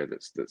barrier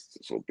that's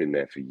sort of been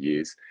there for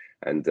years.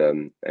 And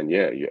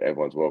yeah,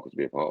 everyone's welcome to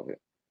be a part of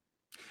it.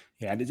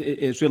 Yeah,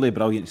 it's really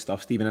brilliant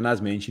stuff, Stephen. And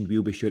as mentioned,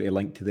 we'll be sure to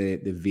link to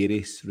the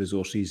various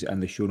resources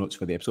and the show notes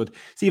for the episode.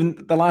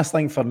 Stephen, the last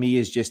thing for me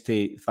is just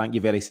to thank you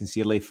very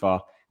sincerely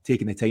for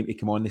taking the time to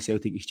come on the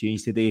Celtic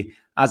Exchange today.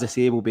 As I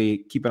say, we'll be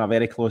keeping a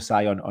very close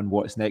eye on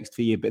what's next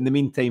for you. But in the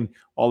meantime,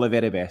 all the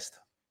very best.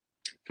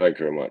 Thank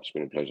you very much. It's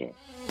been a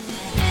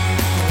pleasure.